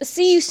the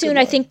See You Soon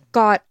I think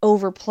got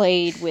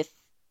overplayed with.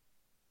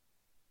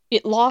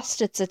 It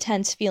lost its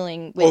intense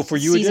feeling with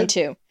season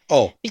 2.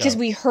 Oh, because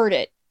we heard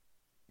it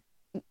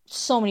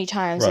so many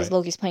times as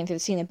Loki's playing through the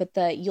scene. But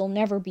the You'll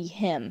Never Be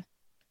Him,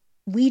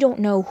 we don't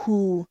know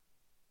who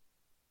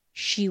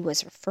she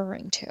was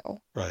referring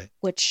to, right?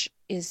 Which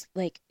is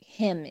like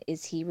him.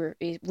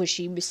 Was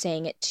she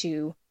saying it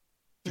to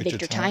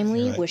Victor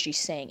Timely? Right. Was she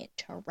saying it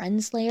to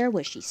Renslayer?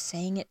 Was she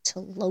saying it to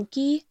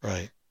Loki?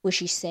 Right. Was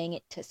she saying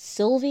it to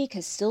Sylvie?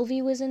 Because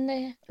Sylvie was in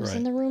the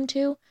room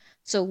too.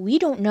 So we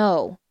don't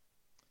know.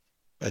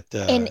 But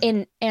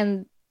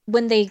and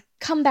when they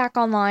come back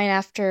online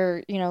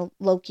after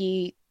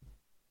Loki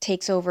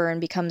takes over and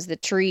becomes the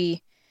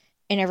tree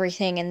and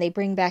everything, and they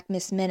bring back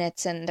Miss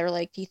Minutes, and they're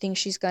like, "Do you think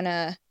she's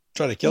gonna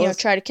try to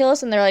kill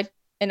us?" And they're like,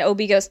 and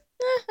Obi goes,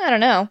 "I don't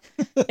know."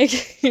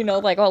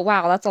 Like, oh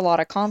wow, that's a lot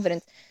of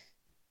confidence.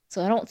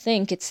 So I don't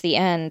think it's the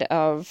end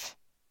of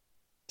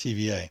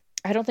TVA.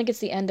 I don't think it's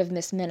the end of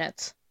Miss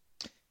Minutes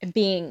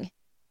being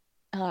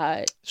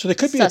so there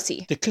could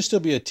sussy. There could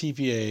still be a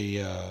TVA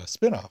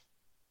spinoff.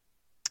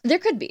 There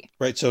could be.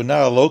 Right, so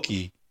not a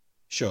Loki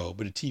show,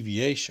 but a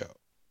TVA show.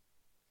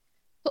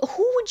 But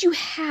who would you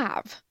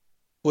have?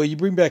 Well, you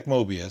bring back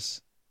Mobius.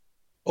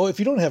 Oh, if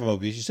you don't have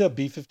Mobius, you still have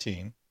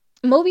B-15.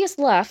 Mobius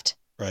left.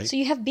 Right. So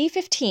you have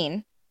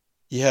B-15.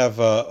 You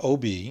have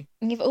OB. And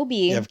you have OB.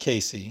 You have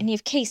Casey. And you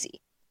have Casey.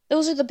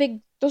 Those are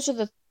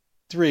the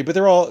 3, but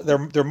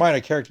they're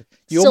minor characters.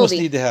 You almost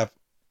need to have.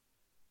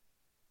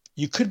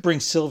 You could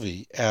bring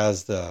Sylvie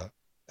as the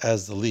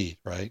lead,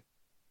 right?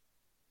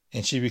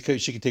 And she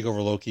could take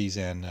over Loki's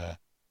and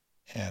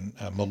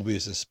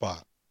Mobius's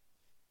spot.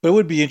 But it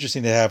would be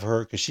interesting to have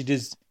her because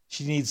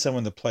she needs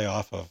someone to play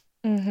off of,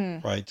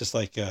 right? Just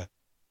like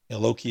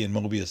Loki and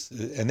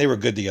Mobius, and they were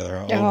good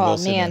together.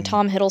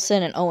 Tom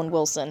Hiddleston and Owen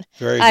Wilson.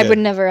 Very good. I would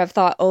never have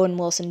thought Owen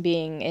Wilson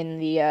being in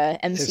the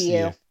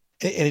MCU.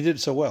 And he did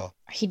so well.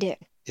 He did.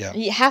 Yeah.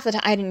 Half the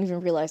time, I didn't even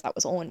realize that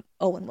was Owen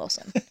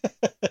Wilson.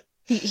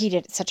 he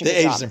did such a good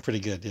job. They aged him pretty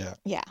good, yeah.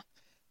 Yeah.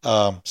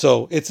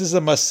 So this is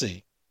a must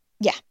see.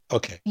 Yeah.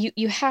 Okay.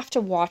 You have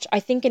to watch. I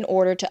think in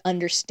order to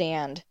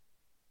understand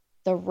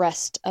the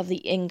rest of the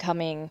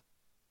incoming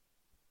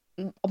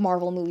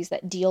Marvel movies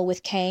that deal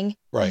with Kang,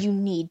 you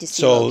need to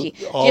see Loki.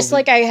 Just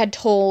like I had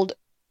told.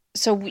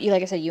 So,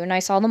 like I said, you and I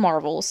saw the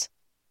Marvels.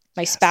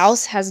 My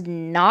spouse has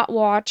not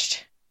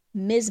watched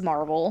Ms.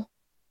 Marvel.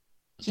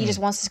 He just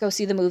wants to go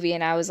see the movie,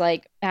 and I was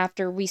like,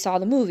 after we saw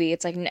the movie,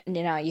 it's like,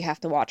 no, you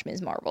have to watch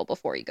Ms. Marvel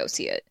before you go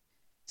see it.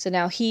 So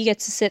now he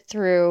gets to sit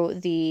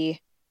through the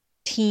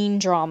teen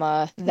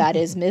drama that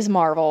is Ms.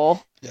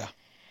 Marvel. Yeah.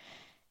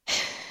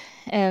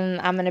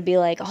 And I'm going to be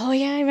like, oh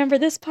yeah, I remember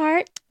this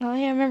part. Oh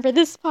yeah, I remember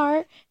this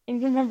part.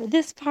 And you remember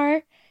this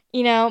part.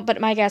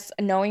 But my guess,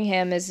 knowing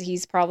him, is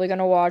he's probably going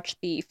to watch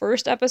the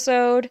first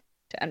episode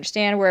to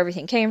understand where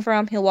everything came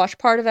from. He'll watch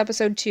part of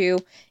episode 2.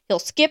 He'll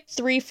skip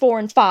 3, 4,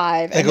 and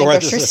 5, and then go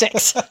through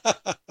 6.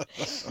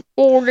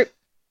 Or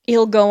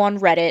he'll go on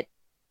Reddit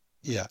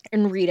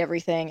and read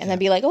everything, and then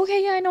be like,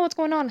 okay, yeah, I know what's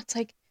going on. It's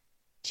like,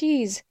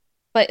 geez.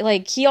 But,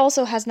 like, he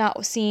also has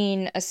not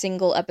seen a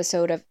single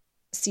episode of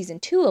season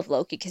 2 of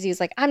Loki, because he's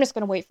like, I'm just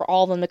going to wait for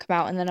all of them to come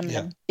out, and then I'm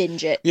going to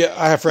binge it. Yeah,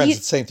 I have friends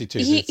that same thing, too.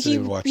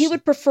 He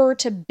would prefer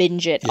to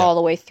binge it all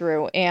the way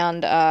through,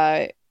 and,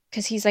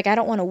 because he's like, I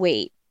don't want to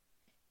wait.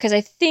 Because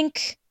I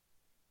think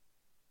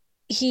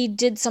he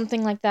did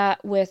something like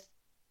that with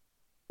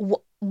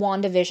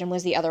WandaVision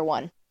was the other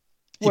one.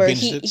 Where where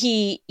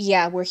he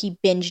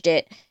binged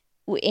it,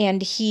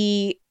 and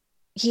he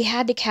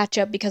had to catch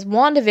up, because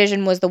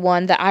WandaVision was the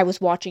one that I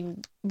was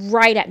watching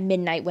right at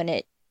midnight when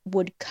it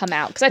would come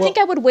out. Because I think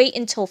I would wait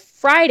until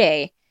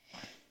Friday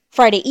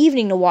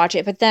evening to watch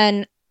it, but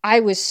then I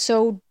was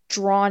so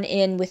drawn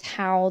in with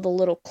how the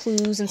little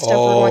clues and stuff were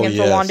going in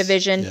for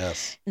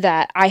WandaVision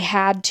that I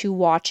had to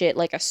watch it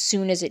like as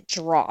soon as it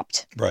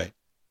dropped. Right.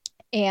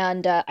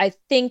 And I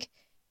think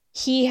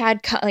he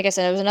had, like I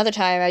said, it was another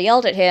time I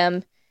yelled at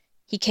him.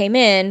 He came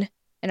in,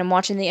 and I'm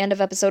watching the end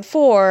of episode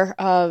 4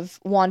 of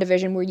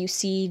WandaVision, where you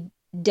see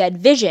dead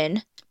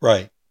Vision.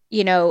 Right.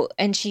 You know,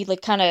 and she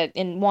like kind of,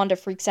 and Wanda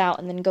freaks out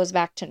and then goes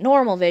back to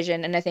normal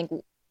Vision. And I think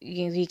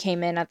he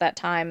came in at that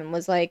time and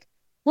was like,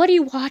 what are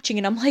you watching?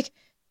 And I'm like,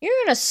 you're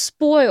going to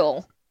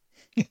spoil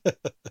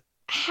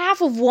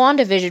half of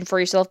WandaVision for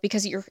yourself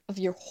because of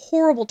your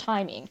horrible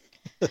timing.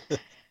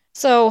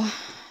 So,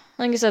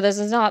 like I said, this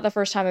is not the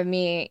first time of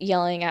me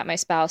yelling at my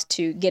spouse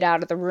to get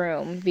out of the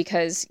room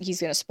because he's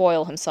going to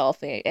spoil himself.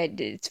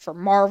 It's for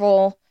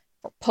Marvel,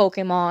 for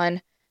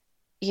Pokemon,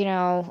 you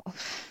know,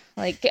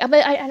 like, and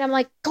I'm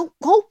like, go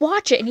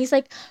watch it. And he's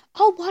like,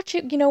 I'll watch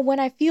it, you know, when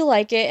I feel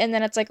like it. And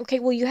then it's like, okay,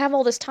 well, you have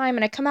all this time.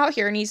 And I come out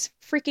here and he's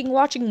freaking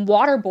watching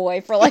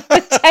Waterboy for like the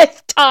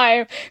 10th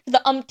time,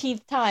 the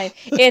umpteenth time.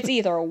 It's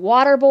either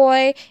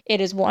Waterboy, it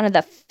is one of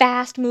the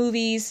Fast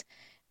movies,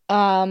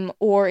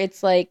 or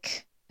it's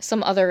like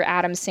some other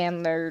Adam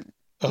Sandler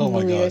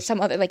movie, or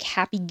some other like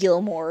Happy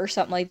Gilmore or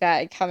something like that.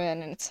 I come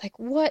in and it's like,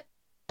 what?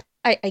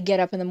 I get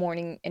up in the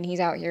morning and he's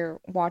out here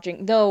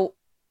watching, though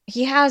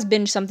he has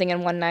binged something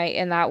in one night,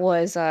 and that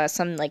was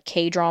some like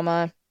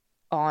K-drama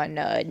on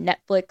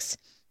Netflix.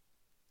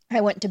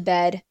 I went to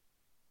bed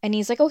and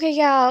he's like, okay,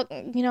 yeah,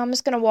 you know, I'm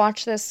just gonna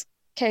watch this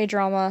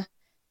K-drama.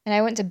 And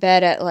I went to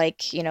bed at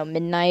like, you know,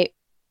 midnight,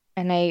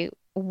 and I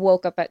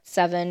woke up at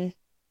 7.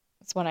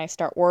 That's when I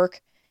start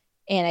work.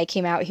 And I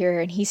came out here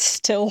and he's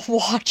still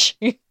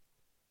watching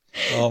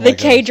the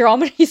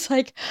K-drama. And he's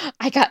like,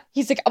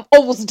 I'm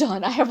almost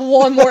done. I have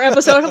one more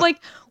episode. I'm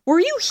like, were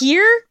you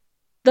here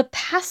the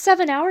past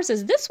 7 hours?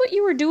 Is this what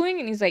you were doing?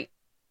 And he's like,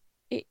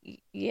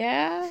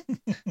 yeah.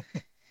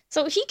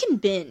 So he can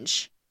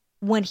binge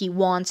when he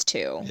wants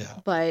to,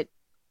 but,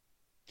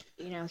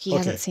 you know, he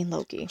hasn't seen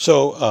Loki.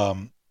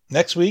 So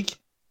next week,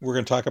 we're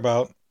going to talk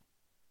about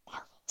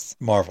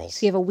Marvels.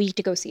 So you have a week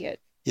to go see it.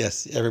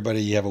 Yes,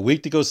 everybody, you have a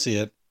week to go see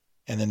it.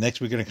 And then next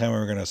week we're going to come and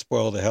we're going to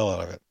spoil the hell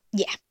out of it.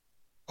 Yeah.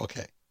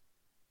 Okay.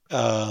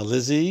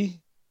 Lizzie,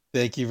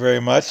 thank you very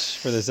much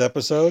for this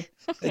episode.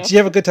 Did you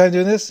have a good time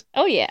doing this?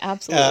 Oh, yeah,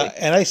 absolutely.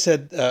 And I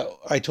said,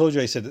 I told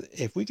you,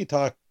 if we could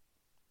talk.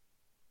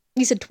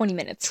 You said 20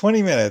 minutes.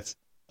 20 minutes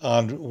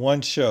on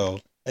one show.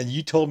 And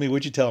you told me,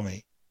 what'd you tell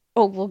me?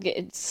 Oh,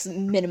 it's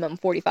minimum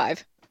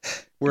 45.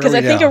 Because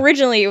I think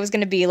originally it was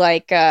going to be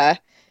like, I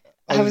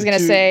was going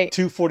to say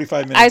 2:45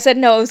 minutes. I said,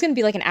 no, it was going to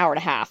be like an hour and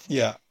a half.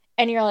 Yeah.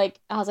 And you're like,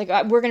 I was like,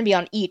 we're going to be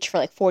on each for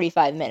like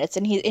 45 minutes.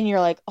 And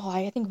you're like, oh,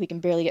 I think we can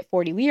barely get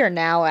 40. We are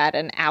now at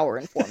an hour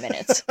and 4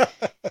 minutes.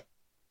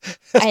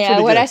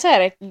 I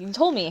said, you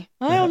told me,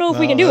 I don't know if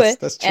we can do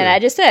it. That's true. And I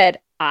just said,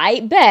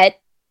 I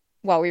bet,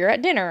 while we were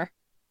at dinner.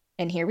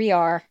 And here we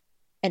are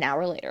an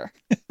hour later.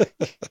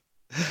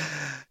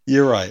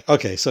 You're right.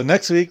 Okay. So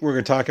next week we're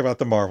going to talk about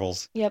the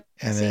Marvels. Yep.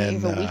 And then you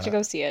have a week to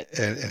go see it.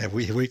 And have a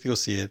week to go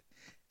see it.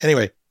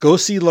 Anyway, go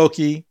see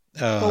Loki.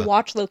 Go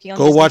watch Loki on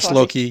Disney Plus. Go watch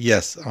Loki,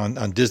 yes,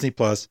 on Disney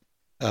Plus.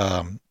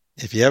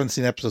 If you haven't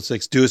seen episode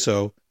 6, do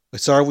so. We're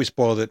sorry we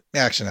spoiled it.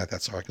 Actually, not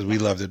that sorry, because we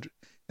loved it.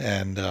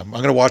 And I'm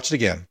going to watch it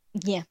again.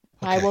 Yeah,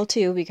 okay. I will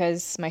too,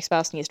 because my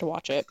spouse needs to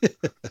watch it.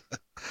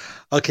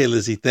 Okay,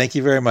 Lizzie, thank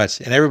you very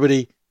much. And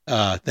everybody,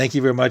 thank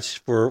you very much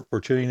for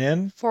tuning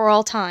in. For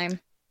all time.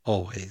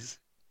 Always.